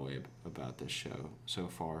pretty blown away about this show so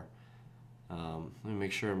far. Let me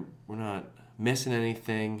make sure we're not missing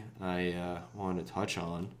anything I wanted to touch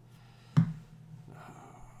on.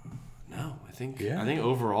 No, I think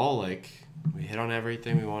overall, like, we hit on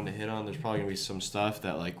everything we wanted to hit on. There's probably gonna be some stuff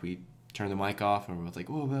that like we turn the mic off and we're both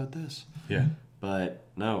like, "Oh, about this." Yeah. But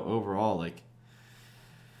no, overall, like.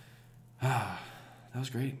 That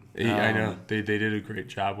was great. I know. They did a great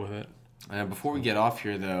job with it. Before we get off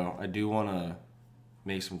here, though, I do want to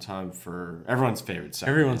make some time for everyone's favorite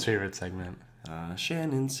segment.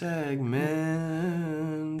 Shannon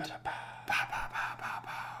segment.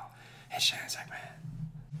 It's Shannon segment.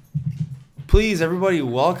 Please, everybody,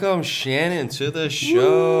 welcome Shannon to the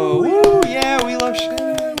show. Woo! Yeah, we love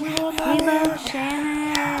Shannon. We love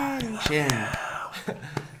Shannon.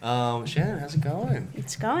 Shannon, how's it going?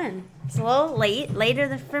 It's going. It's a little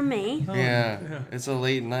later for me. Yeah, it's a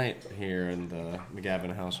late night here in the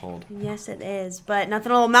McGavin household. Yes, it is, but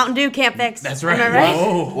nothing a little Mountain Dew can't fix. That's right. Am I right?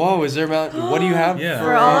 Whoa, is there Mountain? What do you have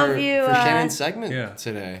for all of you for Shannon's segment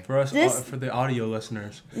today? For us, for the audio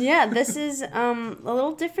listeners. Yeah, this is a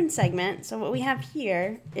little different segment. So what we have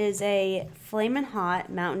here is a Flamin'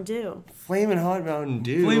 Hot Mountain Dew. Flamin' Hot Mountain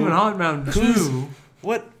Dew. Flamin' Hot Mountain Dew.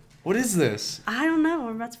 What? What is this? I don't know.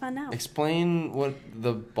 We're about to find out. Explain what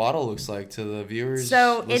the bottle looks like to the viewers.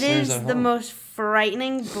 So it listeners is at the home. most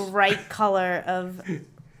frightening bright color of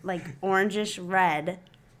like orangish red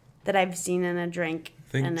that I've seen in a drink.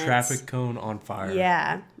 Think and traffic cone on fire.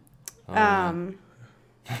 Yeah. I'm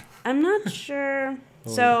not sure.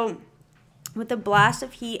 So with a blast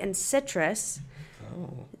of heat and citrus,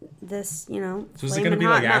 this, So is it flaming going to be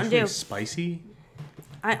hot like Mountain actually Dew. spicy?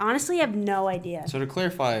 I honestly have no idea. So to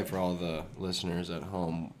clarify for all the listeners at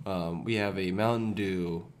home, we have a Mountain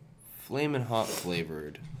Dew flamin' hot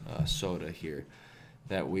flavored soda here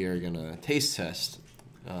that we are gonna taste test.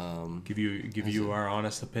 Give you our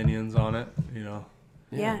honest opinions on it,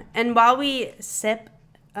 Yeah. And while we sip,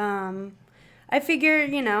 I figure,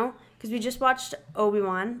 because we just watched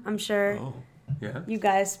Obi-Wan, I'm sure Yeah. you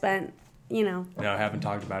guys spent, No, I haven't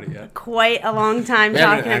talked about it yet. quite a long time We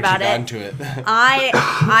haven't talking about actually it. gotten to it.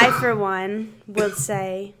 I for one would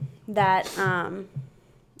say that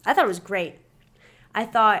I thought it was great. I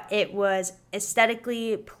thought it was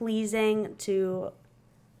aesthetically pleasing to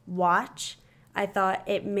watch. I thought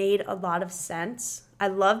it made a lot of sense. I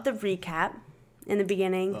loved the recap in the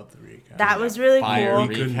beginning. Love the recap. That was really Fire cool.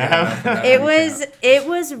 recap. It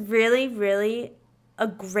was really, really a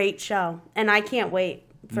great show. And I can't wait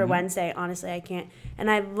for Wednesday. Honestly, I can't. And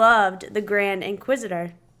I loved the Grand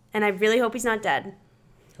Inquisitor. And I really hope he's not dead.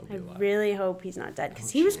 I really hope he's not dead.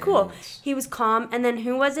 Because he was cool. He was calm. And then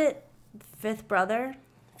who was it? Fifth brother?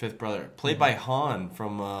 Fifth brother, played by Han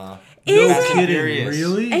from Is Fast it? and Furious.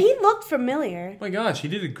 Really? And he looked familiar. Oh my gosh, he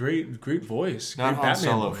did a great voice. Not Great Han Batman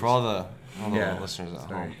Solo, voice. for all the Yeah, listeners at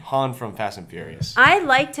sorry. home. Han from Fast and Furious. I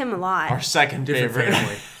liked him a lot. Our second Different favorite.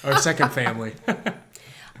 family. Our second family.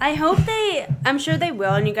 I hope I'm sure they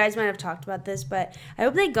will, and you guys might have talked about this, but I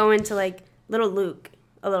hope they go into, like, little Luke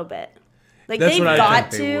a little bit. Like, That's they've what I got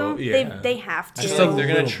think they to. will, yeah. They have to. I just think they're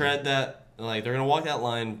gonna Little tread that, like they're gonna walk that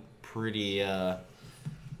line pretty.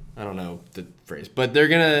 I don't know the phrase, but they're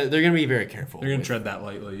gonna be very careful. They're gonna with- tread that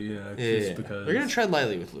lightly, Yeah, just because they're gonna tread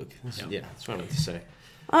lightly with Luke. Yeah, that's what I meant to say.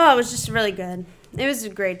 Oh, it was just really good. It was a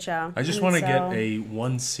great show. I just And want to so- get a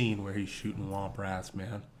one scene where he's shooting womp rats,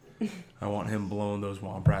 man. I want him blowing those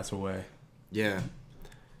womp rats away. Yeah,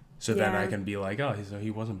 So then Yeah. I can be like, oh,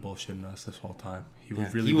 he wasn't bullshitting us this whole time. He yeah.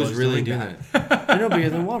 really he was really doing that. it. They're no bigger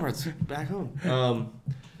than Walmart's back home.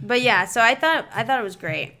 But yeah, so I thought it was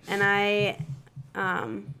great, and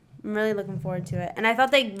I'm really looking forward to it. And I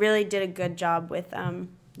thought they really did a good job with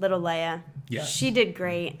little Leia. Yeah. She did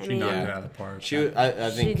great. I She mean, knocked Yeah. it out of the park. I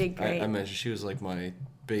think She did great. I mentioned she was like my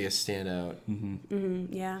biggest standout.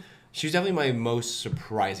 yeah. She was definitely my most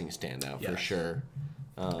surprising standout for Yes. sure.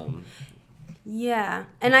 Yeah,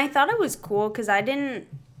 and I thought it was cool because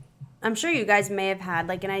I'm sure you guys may have had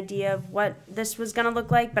like an idea of what this was gonna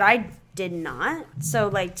look like, but I did not. So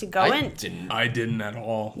like to go in, I didn't at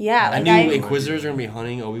all. yeah, I like knew Inquisitors were gonna be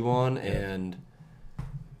hunting Obi-Wan, and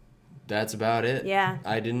that's about it. Yeah.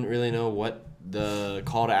 I didn't really know what the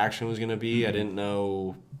call to action was gonna be. I didn't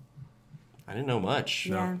know much.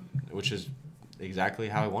 Yeah. Which is exactly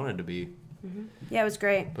how I wanted it to be. yeah, it was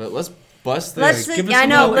great. But let's bust this. Let's Give us I a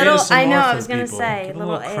know, little little. I ASMR know. I for was gonna people. say Give a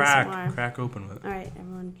little crack, ASMR. crack open with it. All right,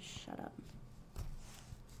 everyone, shut up.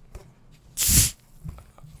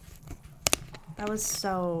 That was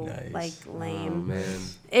so Nice. like Oh lame. man.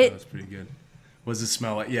 That was pretty good. What does it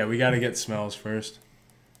smell like? Yeah, we got to get smells first.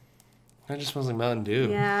 That just smells like Mountain Dew.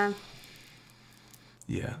 Yeah.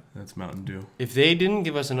 Yeah, that's Mountain Dew. If they didn't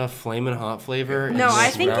give us enough flamin' hot flavor, and No, I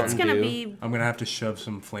just think it's Mountain gonna Dew- be. I'm gonna have to shove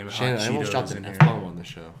some flaming Shannon, hot I almost dropped Cheetos an in here. F-bomb on the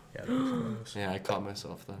show. Yeah, that was gross. Yeah, I caught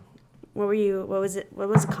myself though. What were you? What was it? What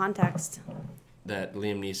was the context? That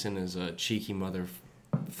Liam Neeson is a cheeky mother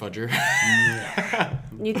fudger.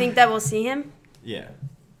 You think that we'll see him Yeah.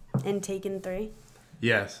 in Taken 3?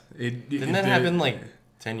 Yes. Didn't that happen like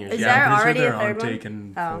 10 years Is ago? there I'm pretty already sure a they're third on one?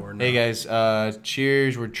 Taken Oh. 4 now. Hey guys,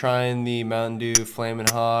 cheers. We're trying the Mountain Dew Flamin'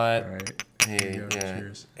 Hot. All right. Hey, Here you go. yeah.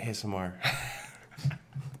 Cheers. ASMR.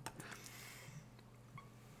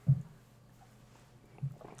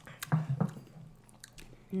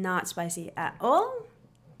 Not spicy at all.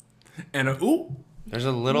 And ooh, There's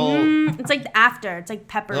a little, It's like the after. It's like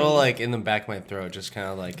peppery. little like in the back of my throat, just kind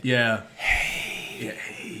of like. yeah.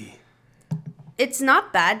 It's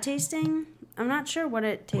not bad tasting. I'm not sure what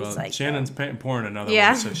it tastes Well, like. Shannon's pouring another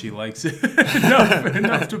Yeah. one, so she likes it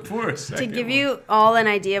enough to pour a To second give one. you all an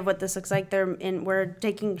idea of what this looks like, we're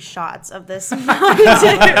taking shots of this. It's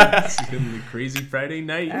gonna be a crazy Friday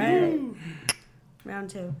night. All right. Round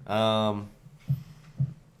 2.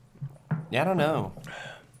 Yeah, I don't know.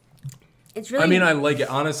 It's really. I mean, I like it.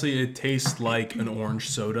 Honestly, it tastes like an orange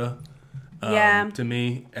soda. To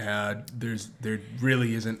me, there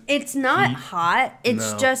really isn't. It's not heat. hot.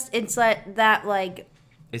 It's No. just it's like that like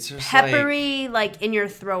It's just peppery like in your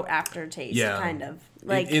throat aftertaste kind of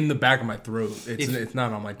like in the back of my throat. It's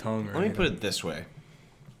not on my tongue. Or Let me put it this way: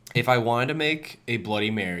 if I wanted to make a Bloody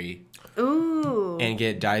Mary ooh and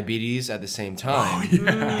get diabetes at the same time,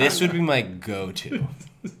 this would be my go-to.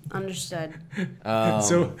 understood.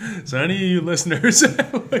 So any of you listeners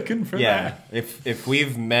looking for that? If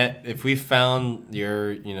we've found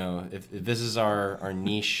your, if this is our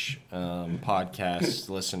niche podcast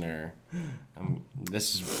listener,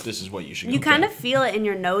 this is what you should. You kind of feel it in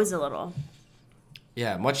your nose a little.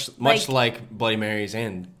 Yeah, much like Bloody Marys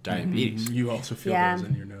and diabetes. You also feel those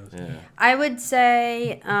in your nose. Yeah. I would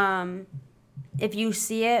say if you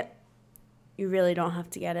see it, you really don't have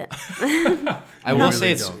to get it. I will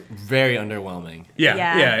say it's very underwhelming.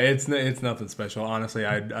 Yeah. It's nothing special. Honestly,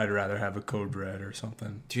 I'd rather have a Code Red or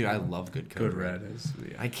something. Dude, I love good Code Red. Is.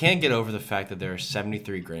 Yeah. I can't get over the fact that there are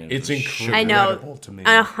 73 grams. It's of incredible I know. to me.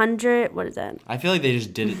 100. What is that? I feel like they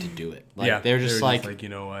just did it to do it. Like they're just like you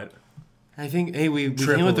know what? I think we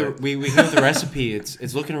came with the recipe.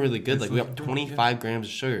 It's looking really good. Like we got 25 grams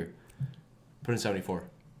of sugar. Put in 74.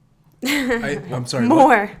 I'm sorry.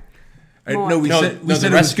 More. No, we said the it was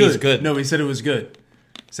recipe's good. good. No, we said it was good.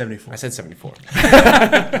 74. I said 74.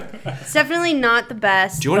 It's definitely not the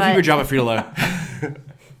best. Do you want to keep but your job at Frito-Lay?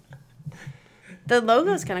 The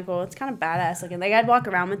logo's kind of cool. It's kind of badass looking. Like I'd walk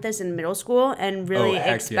around with this in middle school and really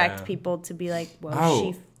heck expect yeah. people to be like, "Well,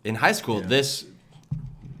 Oh, in high school, this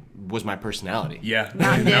was my personality. Yeah.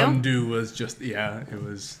 Mountain Dew? Mountain Dew was just it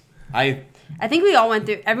was. I think we all went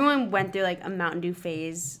through. Everyone went through like a Mountain Dew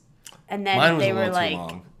phase, and then mine was they a were little like, too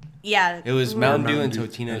long. "Yeah." It was Mountain Dew and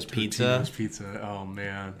Totino's Totino's pizza. pizza. Oh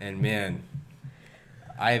man. And man,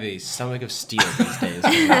 I have a stomach of steel these days.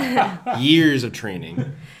 Years of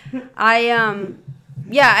training.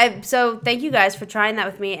 So thank you guys for trying that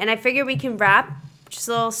with me, and I figure we can wrap just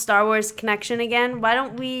a little Star Wars connection again. Why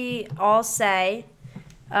don't we all say,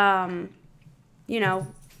 the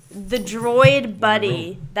droid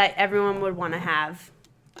buddy that everyone would want to have.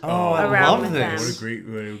 Oh, I Around love with them. this. What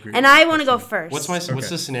a great. And I want to go first. What's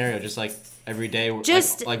the scenario? Just like every day,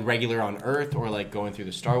 Just- like regular on Earth, or like going through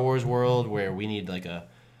the Star Wars world where we need like a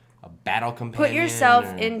battle companion. Put yourself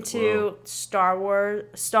or- into Star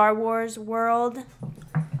Wars world.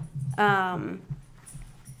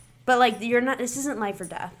 But like you're not. This isn't life or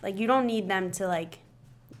death. Like you don't need them to like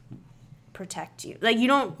protect you. Like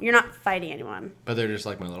you're not fighting anyone. But they're just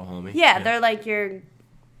like my little homie. Yeah, they're like your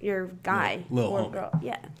guy Little or homie. girl.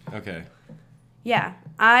 Yeah. Okay. Yeah.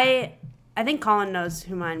 I think Colin knows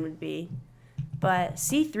who mine would be. But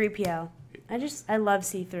C3PO. I love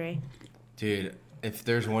C3. Dude, if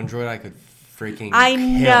there's one droid I could freaking I kill.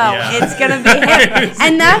 know it's gonna be him,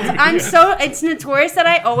 and it's notorious that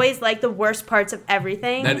I always like the worst parts of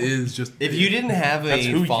everything. That is just. If you didn't have That's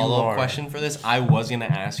who a you follow-up are. question for this, I was gonna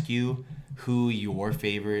ask you who your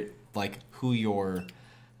favorite, like who your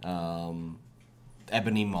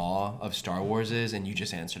Ebony Maw of Star Wars is, and you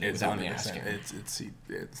just answered it without me asking. It's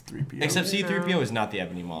 3PO. Except C-3PO is not the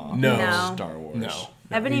Ebony Maw. No. of Star Wars. No.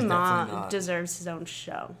 Ebony he's Maw definitely not. deserves his own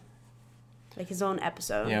show, like his own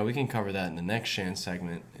episode. Yeah, we can cover that in the next Shan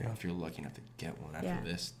segment if you're lucky enough to get one after Yeah.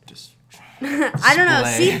 this. Just I don't know.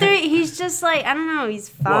 display. C3, he's just like I don't know. He's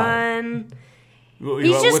fun. He's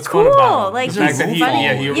What's just fun cool. about him? Like The fact he's that he funny.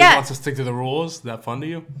 really Yeah. wants to stick to the rules. Is that fun to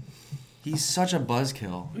you? he's such a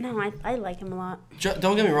buzzkill. No, I like him a lot.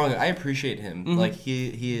 Don't get me wrong. I appreciate him. Like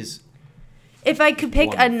he is. If I could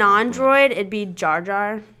pick a Wonderful. non-droid, it'd be Jar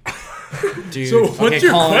Jar. Dude, So what's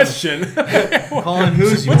your Colin, question? Colin,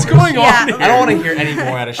 who's What's yours? going on Yeah. here? I don't want to hear any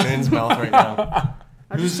more out of Shannon's mouth right now.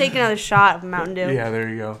 I'll just take another shot of Mountain Dew. Yeah, there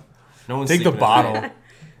you go. No one's Take the sleeping at bottle.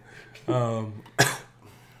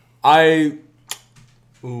 night.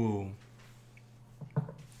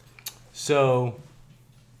 So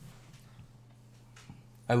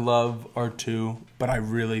I love R2, but I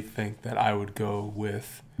really think that I would go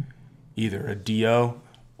with either a Dio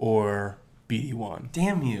or BD1.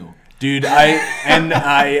 Damn you. Dude, I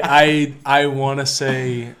want to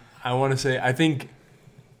say I think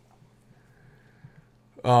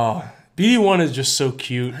BD1 is just so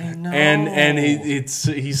cute. I know. And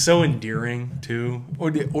he's so endearing too.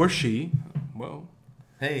 Or she. Whoa.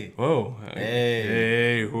 Hey. Whoa. Hey.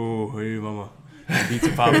 Hey, hey mama.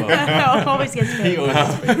 Pizza Papa. Always gets big.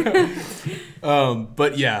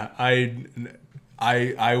 But yeah,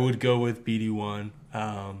 I would go with BD1.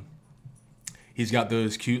 He's got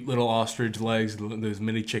those cute little ostrich legs, those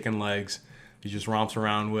mini chicken legs. He just romps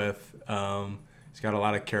around with. He's got a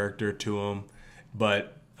lot of character to him,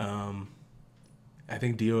 but I I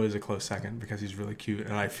think Dio is a close second because he's really cute,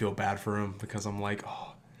 and I feel bad for him because I'm like,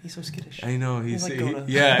 oh, he's so skittish. I know he's like Coda.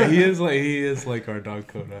 yeah, he is like our dog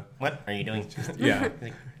Coda. What are you doing? Yeah.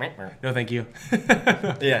 No, thank you.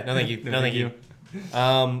 Yeah, no, thank you. No, thank you.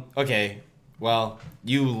 Okay. Well,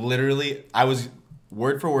 you literally, I was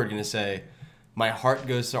word for word going to say, my heart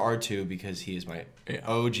goes to R2 because he is my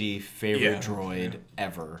OG favorite droid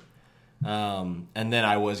ever. And then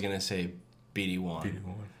I was going to say BD1.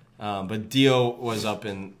 But Dio was up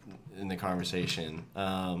in the conversation.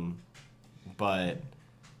 But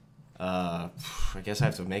I guess I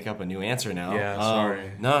have to make up a new answer now. Yeah,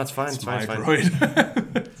 sorry. No, it's fine. It's fine.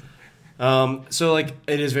 Droid. So like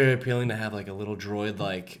it is very appealing to have like a little droid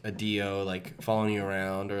like a Dio like following you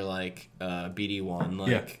around or like BD1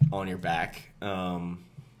 like on your back.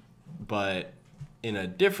 But in a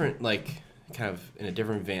different like kind of in a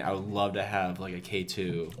different vein, I would love to have like a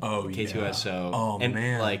K2. K2SO. Oh and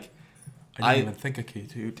man. Like I didn't even think of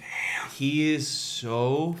K2. Damn. He is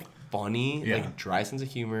so funny, Yeah. like dry sense of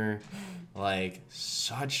humor, like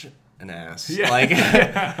such an ass. Yeah. Like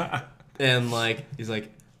and like he's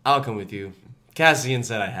like, I'll come with you. Cassian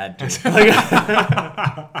said I had to. Like,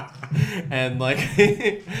 and like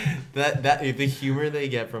that the humor they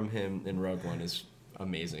get from him in Rogue One is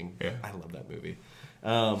amazing. Yeah. I love that movie.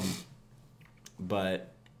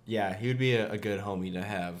 But yeah, he would be a good homie to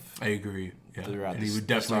have. I agree. Yeah. Throughout And he the would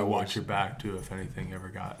Star definitely Wars. watch your back too if anything ever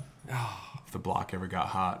got if the block ever got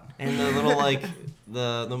hot. And the little like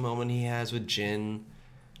the moment he has with Jin,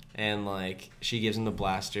 and like she gives him the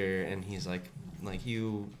blaster, and he's like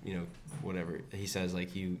you know whatever he says,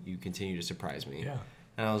 like you continue to surprise me. Yeah.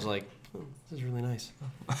 And I was like, oh, this is really nice.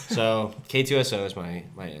 So K2SO is my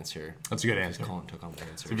answer. That's a good answer. Colin took on my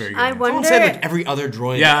answer. It's a very good I answer. wonder. Colin said like every other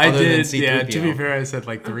droid. Yeah, I other did. Than C-3PO. Yeah, to be fair, I said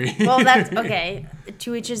like 3. Well, that's okay.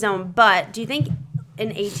 To each his own. But do you think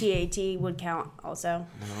an AT-AT would count also?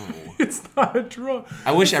 No. It's not a draw.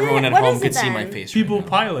 I wish everyone at What home is it could see my then? face. People right now.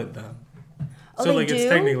 pilot them. Oh, So they like do? it's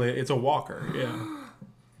technically it's a walker. Yeah.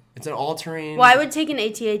 It's an all-terrain. Well, I would take an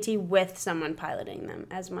AT-AT with someone piloting them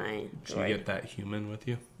as my Should you droid. get that human with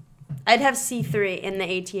you? I'd have C3 in the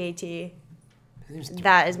AT-AT.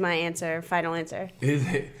 That is my answer. Final answer. Is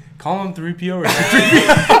it call him 3PO or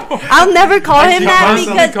I'll never call him She that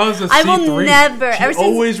constantly calls because us I will C3. never. She Ever since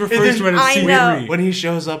always refers to it as I C3. know. When he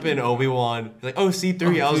shows up in Obi-Wan, like, oh,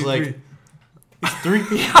 C3. I was C3. like, it's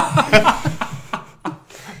 3PO.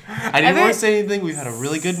 I didn't want to say anything. We've had a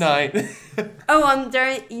really good night.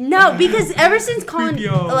 because ever since Colin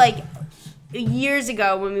 3PO. like years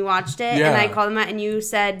ago when we watched it Yeah. and I called him out and you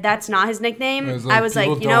said that's not his nickname, It was I like, was like,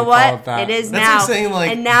 people you know don't call what? it that. It is That's now. like saying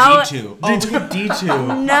like and now D2. Oh, look at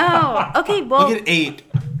D2. no. Okay, well, Look at 8.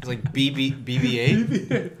 It's like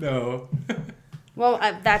BB8. No. well,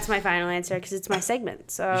 that's my final answer because it's my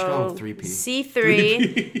segment. should call So him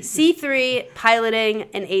 3P. C3 piloting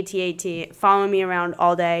an AT-AT, following me around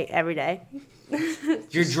all day, every day.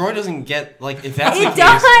 Your droid doesn't get like if that's the It case.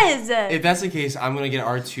 does. If that's the case, I'm gonna get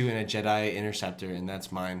R2 and a Jedi Interceptor, and that's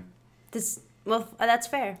mine. That's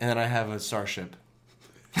fair. And then I have a starship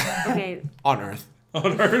Okay, on Earth.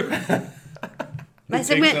 On Earth. my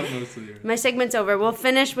segment's over. We'll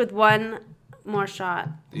finish with one more shot.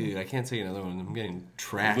 Dude, I can't take another one. I'm getting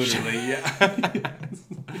trashed. Literally, yeah.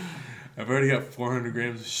 I've already got 400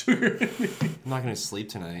 grams of sugar in me. I'm not gonna sleep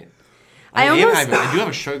tonight. I I almost- do have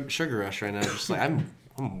a sugar rush right now. Just like I'm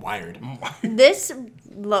wired.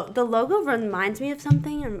 The logo reminds me of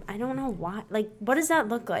something, and I don't know why. Like, what does that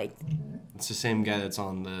look like? It's the same guy that's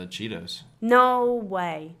on the Cheetos. No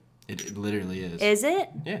way. It literally is. Is it?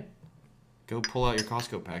 Yeah. Go pull out your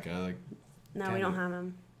Costco pack. No, we don't have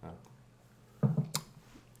them.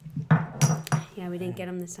 Yeah, we didn't get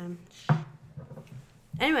them this time.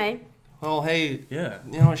 Anyway, Well, hey, Yeah.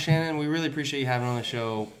 you know, Shannon, we really appreciate you having on the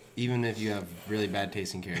show, even if you have really bad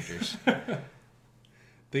taste in characters.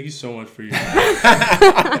 Thank you so much for your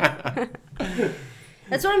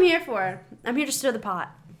that's what I'm here for. I'm here to stir the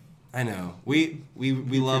pot. I know. We love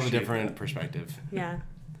a appreciate different that. perspective. Yeah,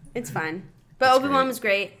 it's fine. But That's Obi-Wan great. was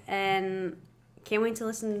great, and can't wait to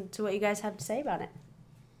listen to what you guys have to say about it.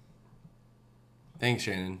 Thanks,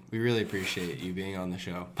 Shannon. We really appreciate you being on the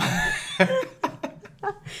show.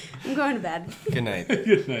 I'm going to bed. Good night.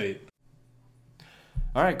 Good night.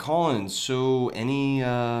 All right, Colin. So, any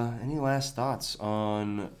last thoughts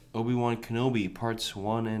on Obi-Wan Kenobi parts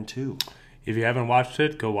 1 and 2? If you haven't watched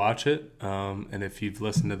it, go watch it. And if you've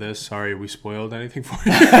listened to this, sorry we spoiled anything for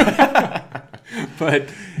you. But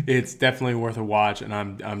it's definitely worth a watch, and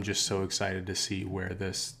I'm just so excited to see where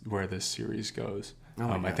this series goes. Oh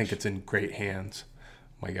my I think gosh. it's in great hands.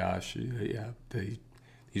 My gosh, yeah,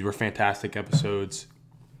 these were fantastic episodes.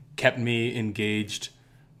 kept me engaged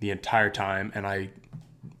the entire time, and I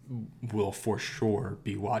will for sure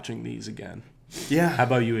be watching these again. Yeah. How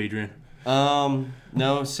about you, Adrian?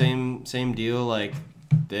 No, same deal. Like,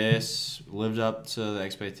 this lived up to the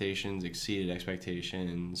expectations, exceeded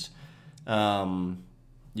expectations. When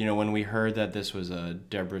we heard that this was a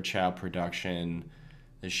Deborah Chow production,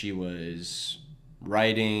 that she was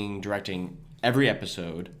writing, directing every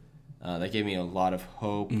episode, that gave me a lot of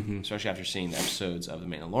hope, especially after seeing the episodes of The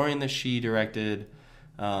Mandalorian that she directed.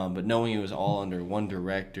 But knowing it was all under one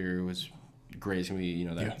director was great. It's going to be,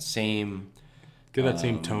 that same... Get that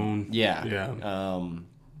same tone. Yeah. Yeah.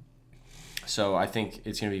 So I think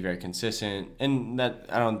it's going to be very consistent. And that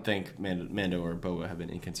I don't think Mando or Boba have been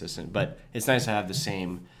inconsistent. But it's nice to have the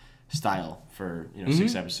same style for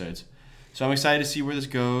 6 episodes. So I'm excited to see where this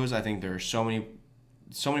goes. I think there are so many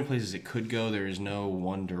places it could go. There is no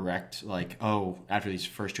one direct, like, after these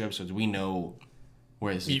first 2 episodes, we know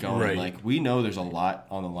where this is going. Right. Like, we know there's a lot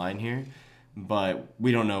on the line here, but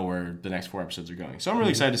we don't know where the next 4 episodes are going. So I'm really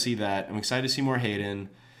excited to see that. I'm excited to see more Hayden.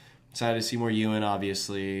 Excited to see more Ewan,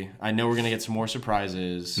 obviously. I know we're going to get some more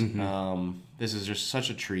surprises. This is just such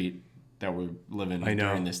a treat that we're living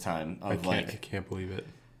during this time. I can't believe it.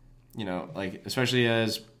 Especially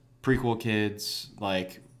as prequel kids,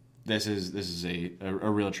 this is a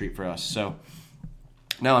real treat for us. So,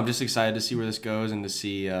 no, I'm just excited to see where this goes and to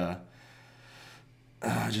see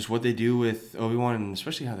just what they do with Obi-Wan, and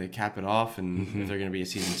especially how they cap it off, and if they're going to be a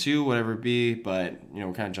season 2, whatever it be. But,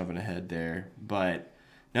 we're kind of jumping ahead there. But,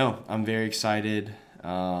 no, I'm very excited.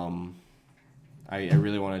 I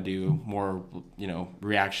really want to do more,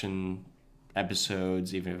 reaction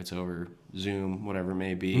episodes, even if it's over Zoom, whatever it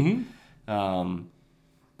may be.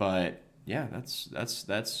 But, yeah, that's.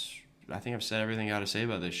 I think I've said everything I got to say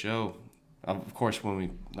about this show. Of course, when we,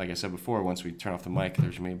 like I said before, once we turn off the mic,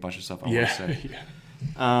 there's going to be a bunch of stuff I want to say.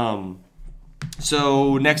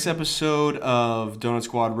 So next episode of Donut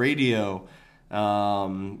Squad Radio,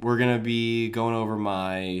 we're going to be going over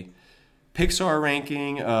my Pixar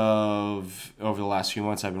ranking of, over the last few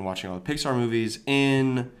months, I've been watching all the Pixar movies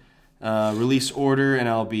in release order, and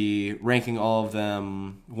I'll be ranking all of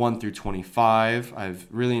them 1 through 25. I've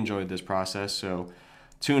really enjoyed this process, so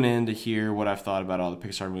tune in to hear what I've thought about all the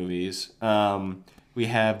Pixar movies. We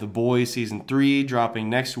have The Boys Season 3 dropping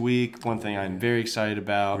next week. One thing I'm very excited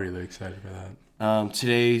about. Really excited for that.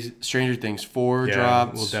 Today, Stranger Things 4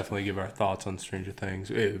 drops. We'll definitely give our thoughts on Stranger Things.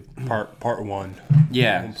 Part 1.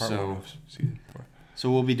 Yeah. Part 1 of Season 4. So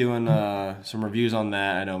we'll be doing some reviews on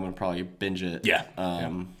that. I know I'm going to probably binge it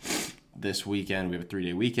this weekend. We have a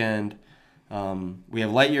 3-day weekend. We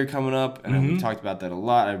have Lightyear coming up, and we talked about that a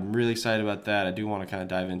lot. I'm really excited about that. I do want to kind of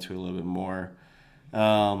dive into it a little bit more.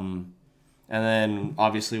 And then,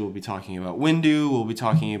 obviously, we'll be talking about Windu. We'll be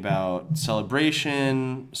talking about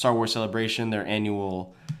Celebration, Star Wars Celebration, their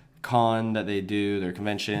annual con that they do, their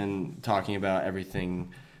convention, talking about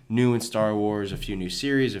everything new in Star Wars, a few new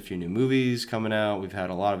series, a few new movies coming out. We've had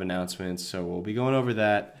a lot of announcements, so we'll be going over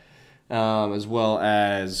that, as well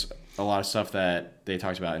as a lot of stuff that they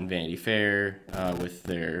talked about in Vanity Fair with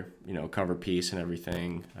their cover piece and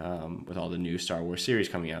everything, with all the new Star Wars series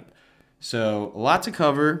coming out. So a lot to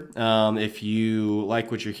cover. If you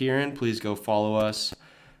like what you're hearing, please go follow us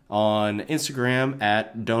on Instagram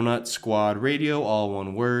at Donut Squad Radio, all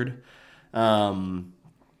one word.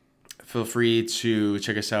 Feel free to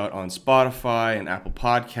check us out on Spotify and Apple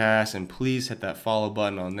Podcasts, and please hit that follow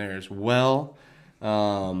button on there as well.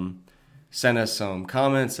 Send us some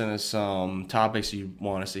comments, send us some topics you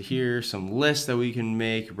want us to hear, some lists that we can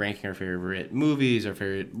make, ranking our favorite movies, our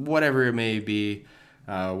favorite whatever it may be.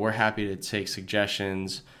 We're happy to take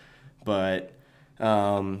suggestions, but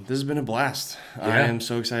this has been a blast. Yeah. I am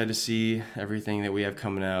so excited to see everything that we have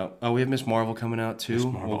coming out. Oh, we have Ms. Marvel coming out too.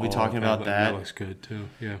 We'll be talking about that. That looks good too.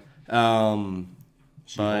 Yeah.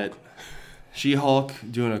 But She-Hulk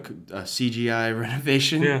doing a CGI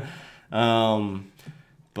renovation. Yeah.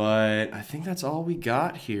 But I think that's all we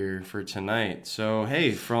got here for tonight. So,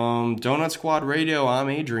 hey, from Donut Squad Radio, I'm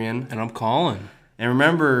Adrian. And I'm Colin. And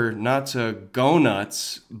remember not to go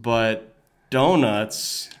nuts, but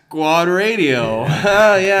Donuts Squad Radio.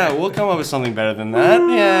 Yeah, we'll come up with something better than that.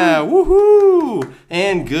 Yeah, woohoo!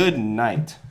 And good night.